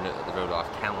might not even look at the real life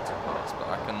counterparts, but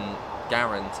I can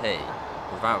guarantee,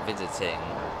 without visiting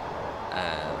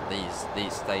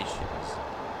these stations,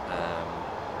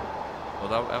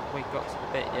 although have we got to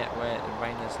the bit yet where the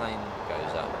Rayners Lane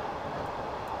goes up?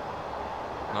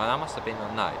 No, that must have been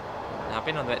on, no, I've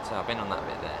been on the bit, I've been on that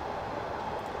bit there.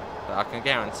 But I can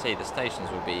guarantee the stations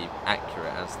will be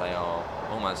accurate as they are,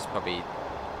 almost probably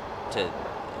to,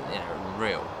 you know,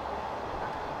 real.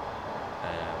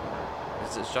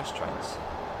 Because it's Just Trains.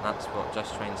 That's what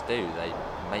Just Trains do. They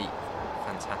make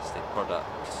fantastic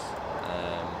products,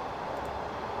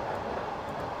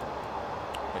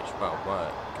 which well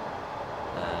work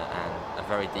and are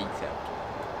very detailed.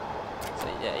 So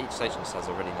yeah, each station just has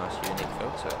a really nice, unique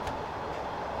feel to it.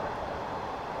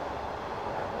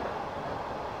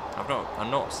 I've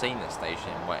not seen a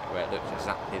station where it looks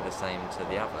exactly the same to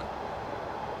the other.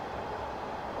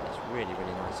 It's really,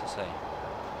 really nice to see.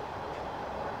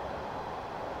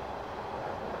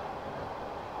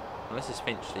 Well, this is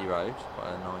Finchley Road,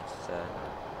 quite a nice,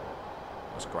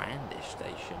 grandish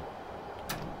station.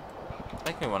 I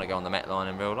think we want to go on the Met Line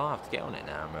in real life, to get on it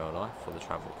now in real life before the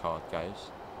travel card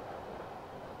goes.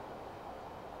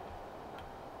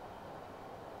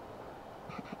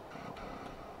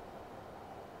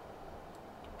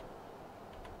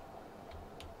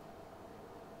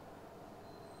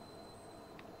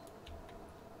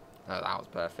 Oh, that was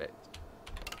perfect.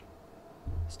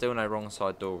 Still no wrong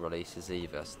side door releases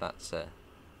either, so that's a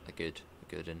good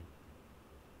one.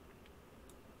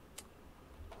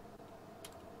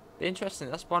 Be interesting.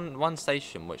 That's one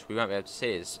station which we won't be able to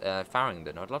see is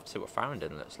Farringdon. I'd love to see what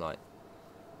Farringdon looks like.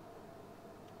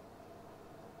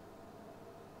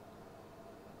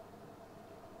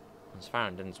 And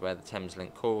Farringdon's where the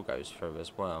Thameslink core goes through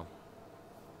as well.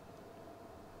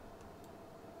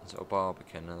 Sort of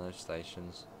Barbican and those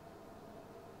stations.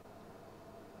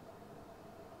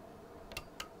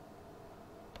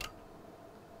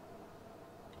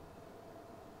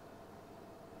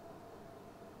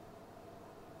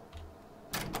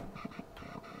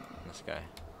 Let's go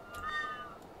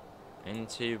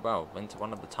into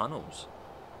one of the tunnels.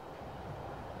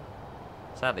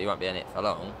 Sadly, you won't be in it for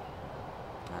long,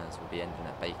 as we'll be ending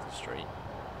at Baker Street.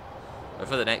 But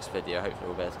for the next video, hopefully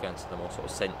we'll be able to go into the more sort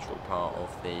of central part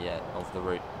of the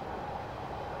route,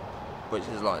 which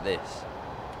is like this.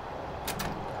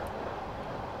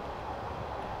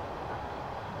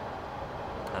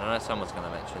 And I know someone's going to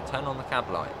mention, turn on the cab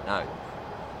light. No,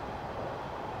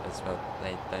 because well,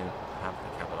 they don't have the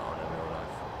cab light on in real life.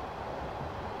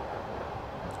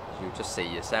 You'll just see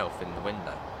yourself in the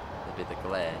window. There'll be the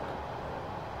glare.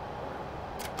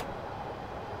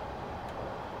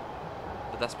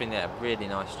 But that's been a really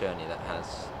nice journey that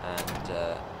has,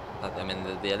 and I mean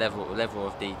the level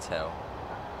of detail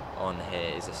on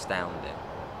here is astounding.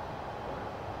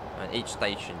 And each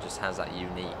station just has that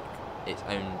unique, its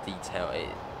own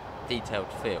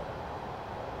detailed feel.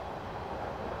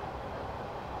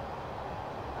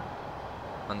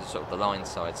 And sort of the line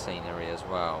side scenery as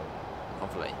well,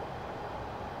 lovely.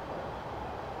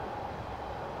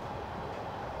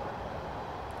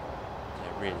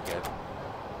 Yeah, really good.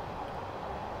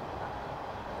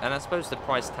 And I suppose the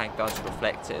price tag does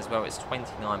reflect it as well. It's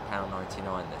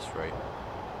 £29.99 this route.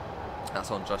 That's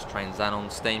on Just Trains and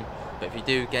on Steam. But if you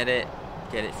do get it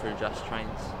through Just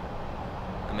Trains.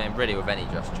 I mean, really with any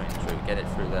Just Trains route, get it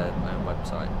through their own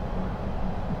website.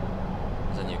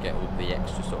 Because then you get all the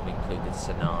extra sort of included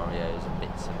scenarios and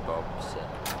bits and bobs.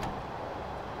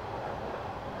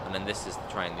 And then this is the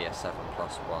train, the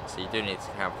S7+1. So you do need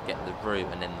to get the route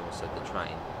and then also the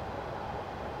train.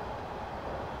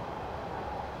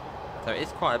 So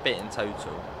it's quite a bit in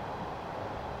total,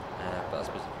 but I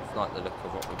suppose if you like the look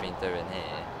of what we've been doing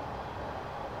here,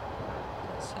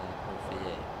 that's all for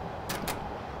you.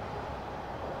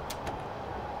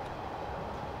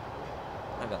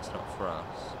 Maybe that's not for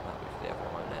us, that'll be for the other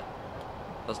one, won't it?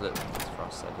 It does look like it's for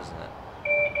us though, doesn't it?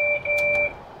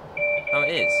 Oh,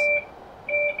 it is!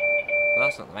 Well,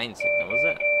 that's not the main signal, was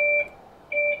it?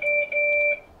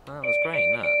 Oh, that was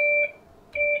green, that.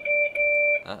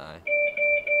 Uh-oh.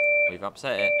 We've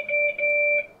upset it.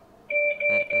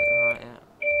 Right, yeah.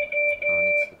 Oh, I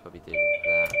need to probably do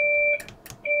that.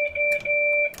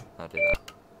 I'll do that.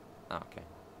 Oh, okay.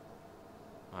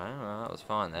 Well, that was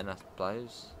fine then, I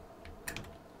suppose.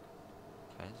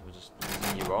 Okay, so we'll just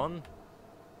continue on.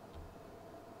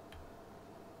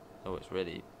 Oh, it's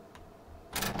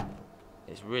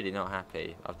really not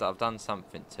happy. I've done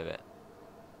something to it.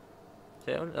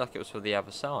 So it looked like it was for the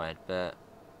other side, but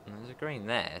there's a green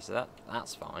there, so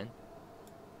that's fine.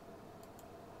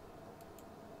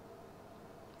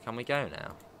 Can we go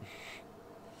now?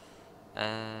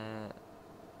 Right.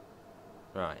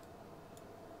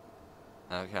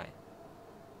 Okay.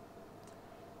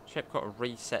 Trip got a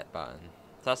reset button.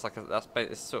 So that's like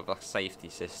it's sort of like a safety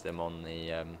system on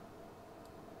the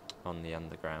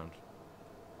underground.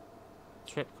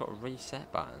 Trip got a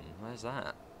reset button. Where's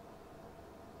that?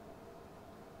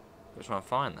 Gotta try and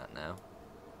find that now.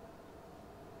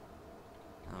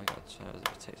 Oh, we got to show the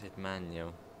protected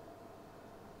manual.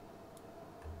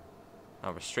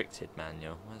 Oh, restricted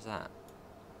manual. Where's that?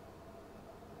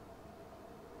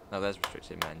 Oh, there's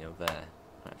restricted manual there.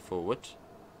 Right, forward.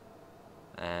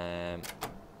 Have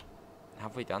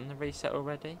we done the reset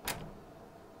already?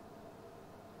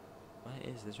 Where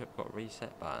is the trip got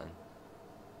reset button?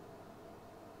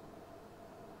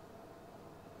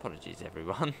 Apologies,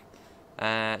 everyone.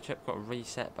 Trip got a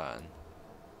reset button.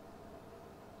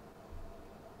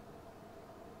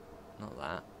 Not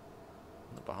that.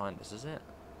 Not behind us, is it?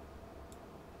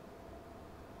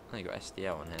 Oh, you got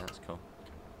SDL on here. That's cool.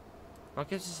 Well, it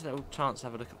gives us a little chance to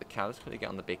have a look at the card. Let's quickly get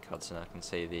on the big card so now I can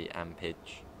see the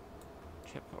ampage.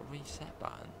 Trip got a reset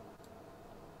button.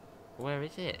 Where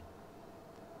is it?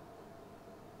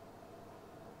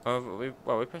 Oh, we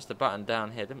pressed the button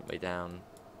down here, didn't we? Down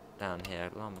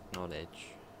here. Alarm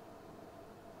acknowledge.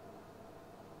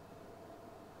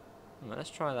 Well, let's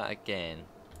try that again.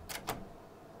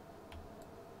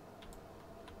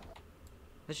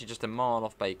 Literally just a mile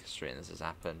off Baker Street and this has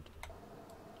happened.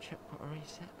 Trip got a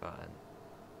reset button.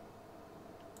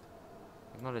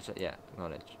 Acknowledge that, yeah,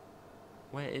 acknowledge.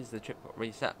 Where is the trip got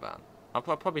reset button? I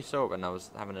probably saw it when I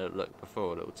was having a look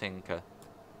before, a little tinker.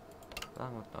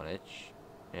 Acknowledge,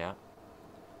 yeah.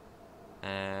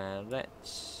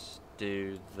 Let's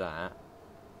do that.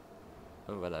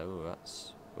 Oh, hello, ooh,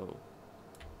 that's, oh.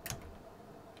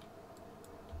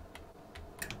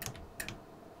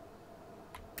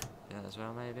 That as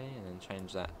well, maybe, and then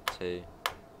change that to.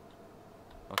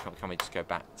 Or can we just go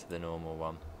back to the normal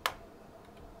one?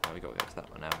 Oh, we got to go to that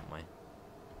one, haven't we?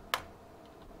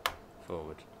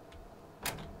 Forward.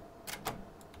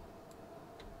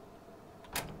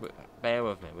 Bear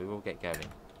with me. We will get going.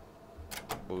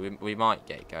 Well, we might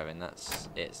get going. That's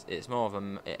it's more of a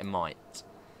might.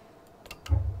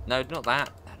 No, not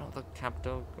that. Not the cab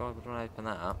door. God, I would want to open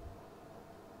that up.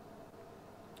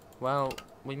 Well,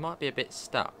 we might be a bit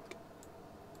stuck.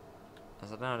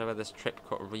 As I don't know where this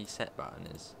tripcot reset button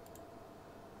is.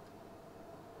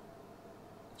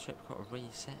 Tripcot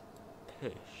reset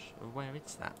push. Well, where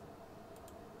is that?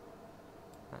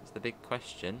 That's the big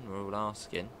question we're all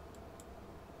asking.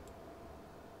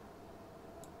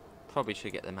 Probably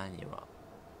should get the manual up.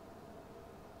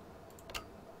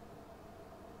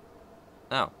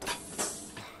 Oh.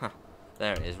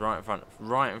 There it is, right in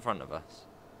front of us.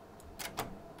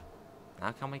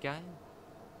 How can we go?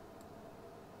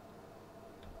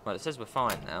 Well, it says we're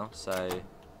fine now, so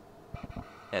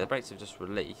yeah, the brakes have just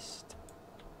released.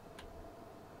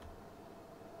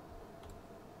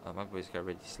 Oh, maybe we just go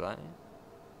really slow.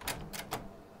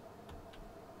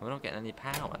 We're not getting any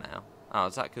power now. Oh,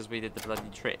 is that because we did the bloody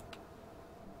trick?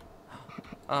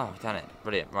 Oh, done it.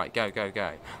 Brilliant. Right, go, go,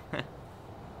 go.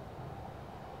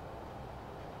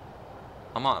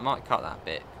 I might cut that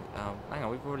bit. Oh, hang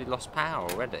on, we've already lost power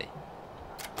already.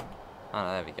 Oh,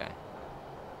 no, there we go.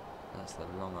 That's the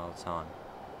long old time.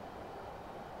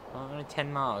 Oh, only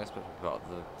 10 miles. That's what we've got.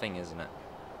 The thing, isn't it?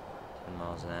 10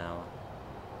 miles an hour.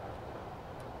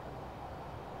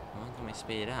 When can we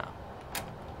speed up?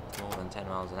 More than 10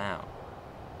 miles an hour.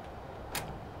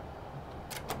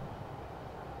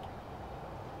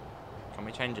 Can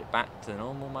we change it back to the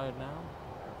normal mode now?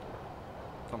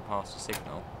 Gone past the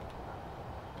signal.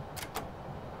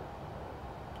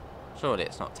 Surely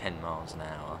it's not 10 miles an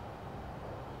hour.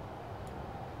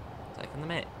 Taking the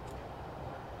mic.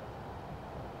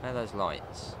 Where are those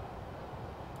lights?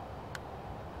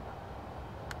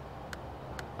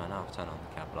 Oh, now I've turned on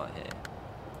the cab light here.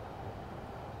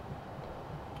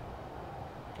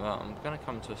 Well, I'm going to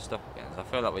come to a stop again, so I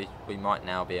feel like we might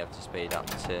now be able to speed up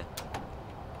to...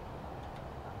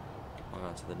 I'll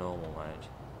go to the normal mode.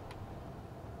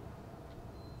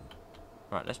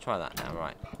 Right, let's try that now,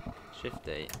 right. Shift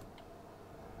D.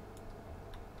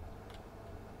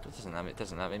 It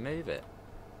doesn't let me move it.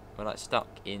 We're like stuck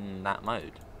in that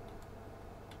mode.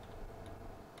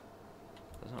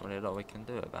 There's not really a lot we can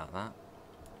do about that.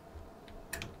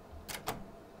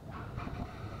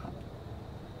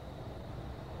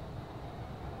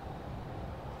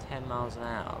 Miles an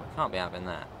hour. We can't be having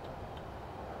that.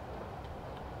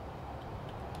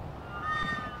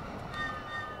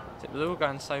 It was all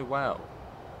going so well.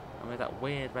 And with that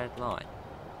weird red light.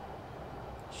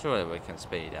 Surely we can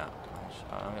speed up.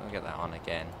 I'm going to get that on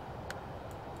again.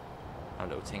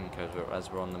 have a little tinker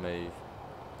as we're on the move.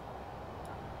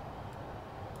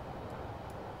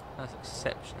 That's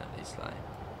exceptionally slow.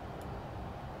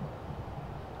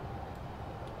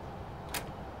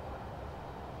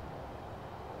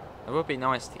 It would be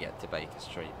nice to get to Baker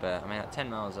Street, but I mean at 10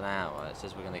 miles an hour it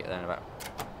says we're going to get there in about...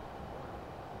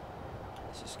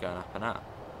 It's just going up and up.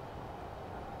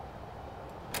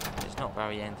 It's not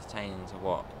very entertaining to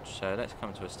watch, so let's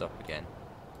come to a stop again.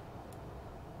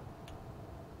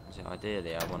 So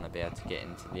ideally I want to be able to get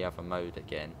into the other mode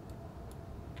again.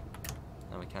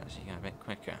 Then we can actually go a bit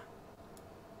quicker.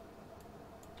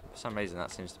 For some reason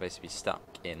that seems to basically be stuck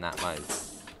in that mode.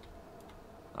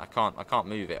 I can't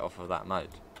move it off of that mode.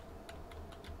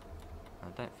 I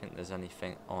don't think there's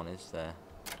anything on, is there?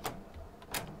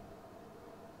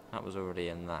 That was already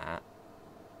in that.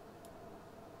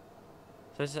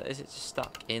 So is it just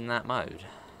stuck in that mode?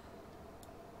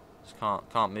 Just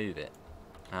can't move it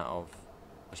out of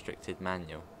restricted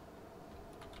manual.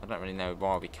 I don't really know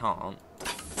why we can't.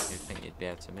 You'd think you'd be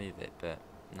able to move it, but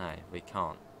no, we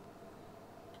can't.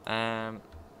 There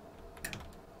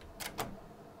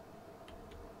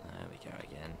we go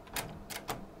again.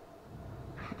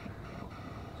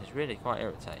 It's really quite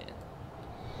irritating.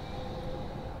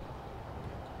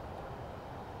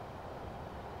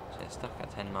 So stuck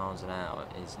at 10 miles an hour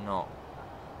is not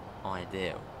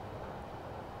ideal.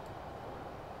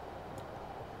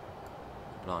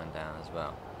 Blind down as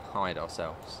well. Hide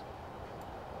ourselves.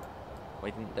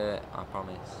 We didn't do it, I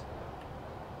promise.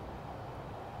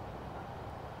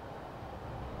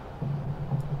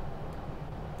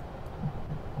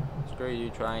 Screw you,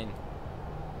 train.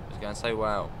 It's going so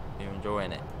well. You're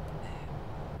enjoying it.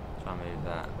 Try and move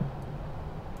that.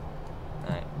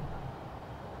 No.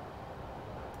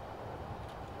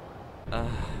 I'll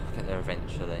get there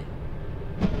eventually.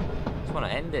 I just want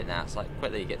to end it now. It's like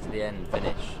quickly get to the end,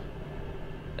 finish.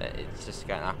 But it's just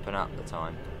going up and up the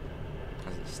time.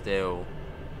 Because it's still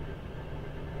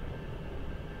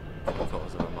 3/4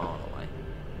 of a mile away.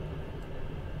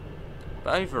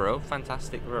 But overall,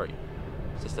 fantastic route.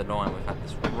 It's just annoying we've had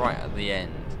this right at the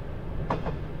end.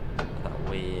 That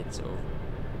weird sort of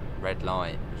red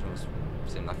line, which almost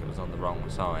seemed like it was on the wrong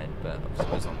side, but obviously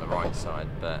it was on the right side,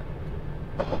 but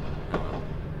oh well.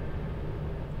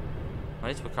 At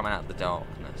least we're coming out of the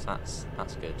darkness,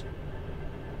 that's good.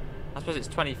 I suppose it's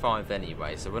 25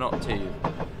 anyway, so we're not too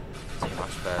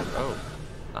much further. Oh,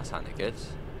 that sounded good.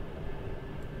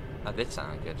 That did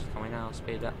sound good. Can we now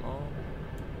speed up more?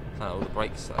 So all the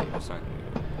brakes or something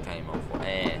came off, or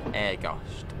air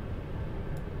gushed.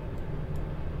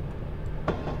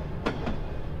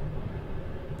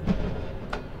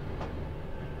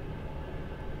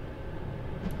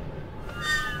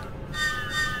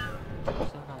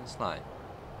 Still going slow.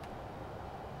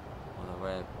 Although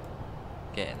we're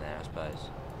getting there, I suppose.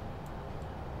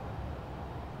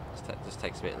 Just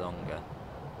takes a bit longer.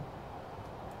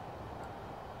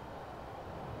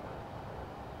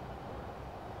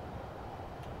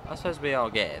 I suppose we are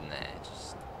getting there,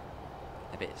 just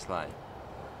a bit slow.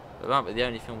 But it might be the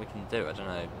only thing we can do. I don't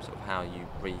know sort of how you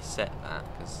reset that,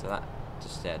 because that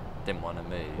just didn't want to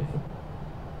move.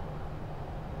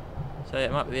 So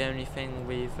it might be the only thing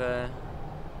we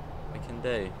can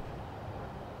do.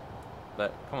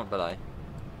 But come on below.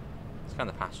 It's kind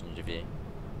of passenger view.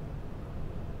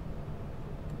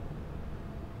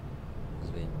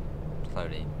 As we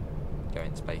slowly go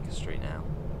into Baker Street now.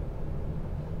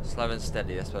 Slow and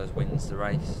steady, I suppose, wins the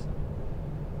race.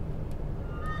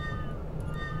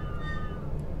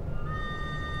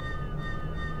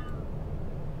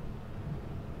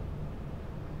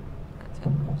 At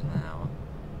 10 miles an hour.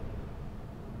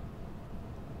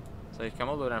 So you come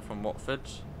all the way down from Watford,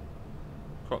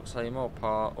 Croxley, Moor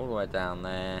Park, all the way down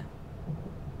there.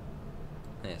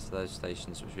 Yeah, so those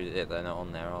stations, which they're not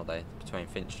on there, are they? Between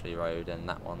Finchley Road and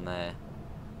that one there,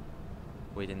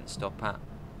 we didn't stop at.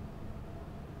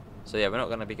 So yeah, we're not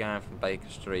going to be going from Baker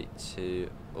Street to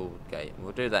Aldgate.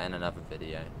 We'll do that in another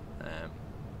video,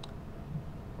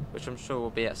 which I'm sure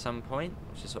will be at some point,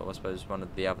 which is sort of, I suppose, one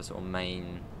of the other sort of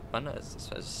main, well, no,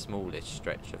 it's a smallish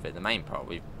stretch of it. The main part,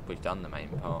 we've done the main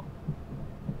part,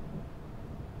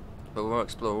 but we'll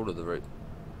explore all of the route.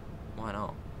 Why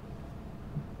not?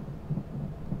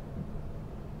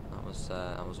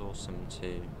 That was awesome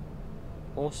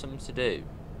to do.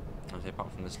 Obviously,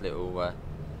 apart from this little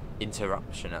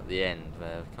interruption at the end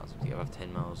where we can't seem to get above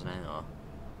 10 miles an hour.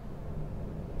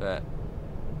 But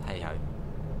hey ho.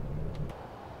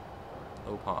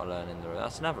 All part of learning the road.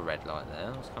 That's another red light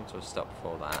there. Let's come to a stop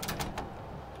before that.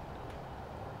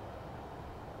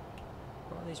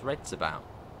 What are these reds about?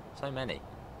 So many.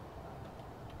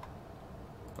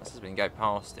 This has been go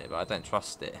past it, but I don't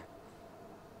trust it.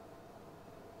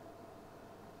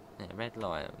 Yeah, red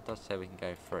light. It does say we can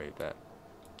go through, but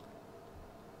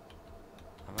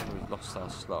I remember we've lost our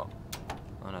slot.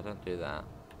 Oh no, don't do that.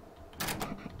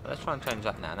 But let's try and change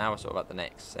that now. Now we're sort of at the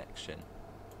next section.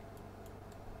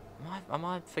 Am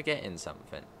I forgetting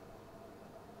something?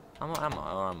 Am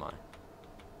I or am I?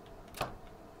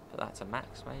 But that's a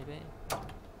max, maybe?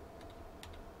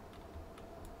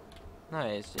 No,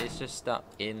 it's just stuck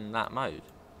in that mode.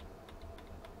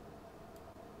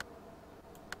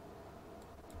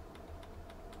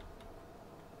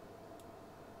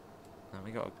 And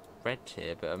we got a red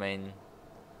here, but I mean,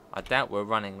 I doubt we're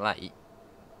running late.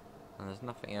 And there's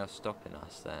nothing else stopping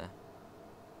us there.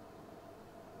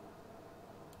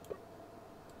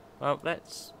 Well,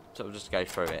 let's sort of just go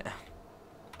through it.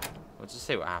 We'll just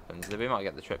see what happens. We might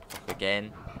get the trip clock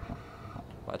again.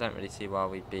 But I don't really see why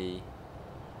we'd be...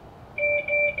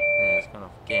 Yeah, it's gone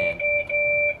off again.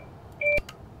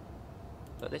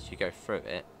 But at least you go through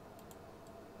it.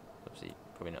 Obviously,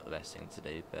 probably not the best thing to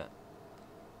do, but...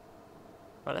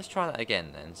 Right, let's try that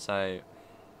again then. So...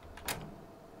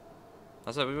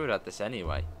 I thought we would have had this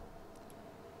anyway.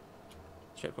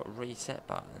 Trip clock reset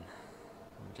button.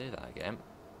 We'll do that again.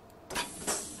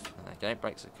 Okay,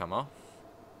 brakes have come off.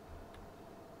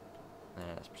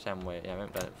 Yeah, let's pretend we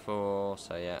haven't done it before,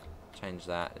 so yeah, change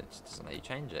that. It just doesn't let you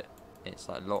change it. It's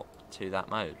like locked to that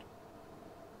mode.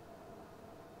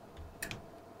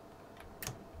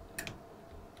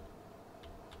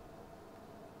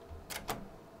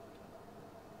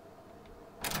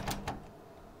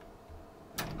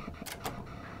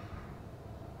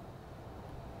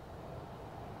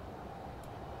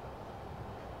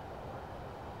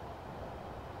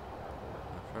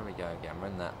 There we go again, we're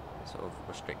in that sort of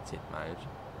restricted mode.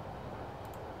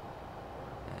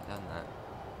 Yeah, done that.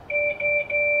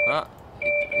 Well,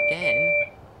 again?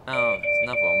 Oh, there's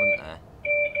another one, wasn't there?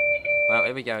 Well,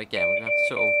 here we go again. We're going to have to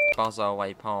sort of buzz our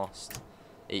way past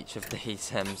each of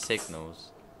these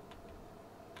signals.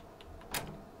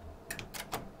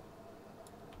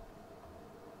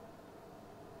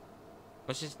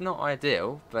 Which is not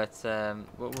ideal, but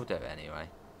we'll do it anyway.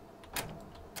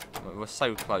 We're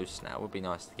so close now. It would be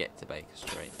nice to get to Baker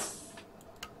Street.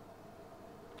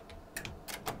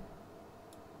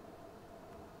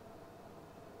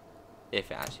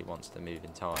 If it actually wants to move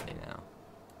entirely now.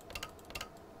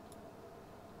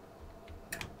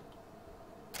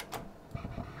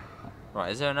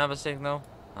 Right, is there another signal?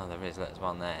 Oh, there is. There's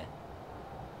one there.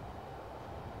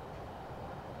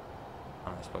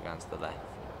 Oh, let's put going to the left.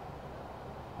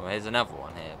 Well, here's another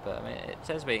one here, but I mean, it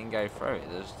says we can go through it.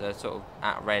 They're sort of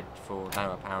at red for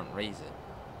no apparent reason.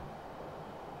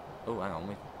 Oh, hang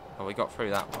on. We got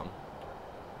through that one.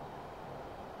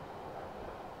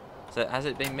 So has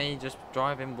it been me just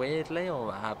driving weirdly,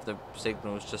 or have the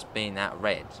signals just been at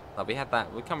red? Like we had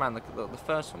that. We come around the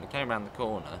first one. We came around the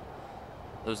corner.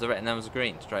 There was the red, and there was the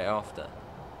green straight after.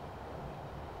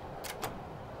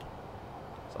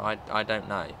 So I don't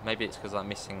know. Maybe it's because I'm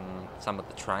missing some of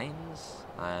the trains.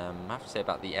 I have to say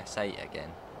about the S8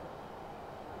 again.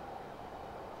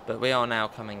 But we are now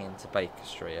coming into Baker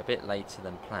Street, a bit later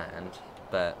than planned,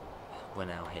 but we're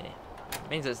now here. It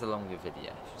means it's a longer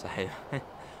video, so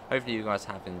hopefully you guys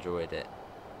have enjoyed it.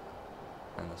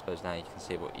 And I suppose now you can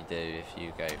see what you do if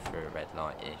you go through a red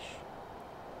light-ish.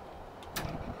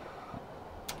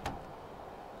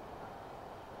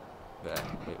 But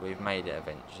we've made it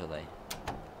eventually.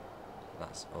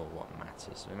 That's all what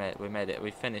matters. We made it. We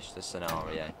finished the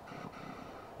scenario.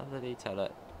 Another detail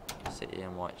at City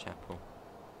and Whitechapel.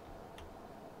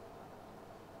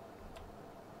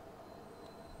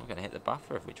 We're going to hit the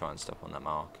buffer if we try and stop on that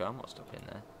marker. I'm not stopping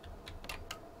there.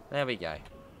 There we go.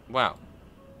 Well,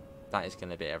 that is going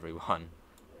to be everyone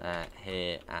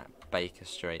here at Baker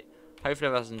Street. Hopefully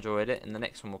you guys enjoyed it. In the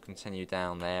next one we'll continue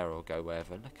down there or go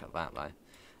wherever. Look at that though.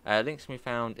 Links can be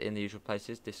found in the usual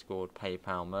places, Discord,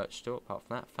 PayPal, merch store. Apart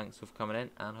from that, thanks for coming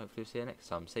in and hopefully we'll see you next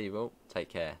time. See you all. Take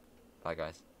care. Bye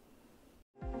guys.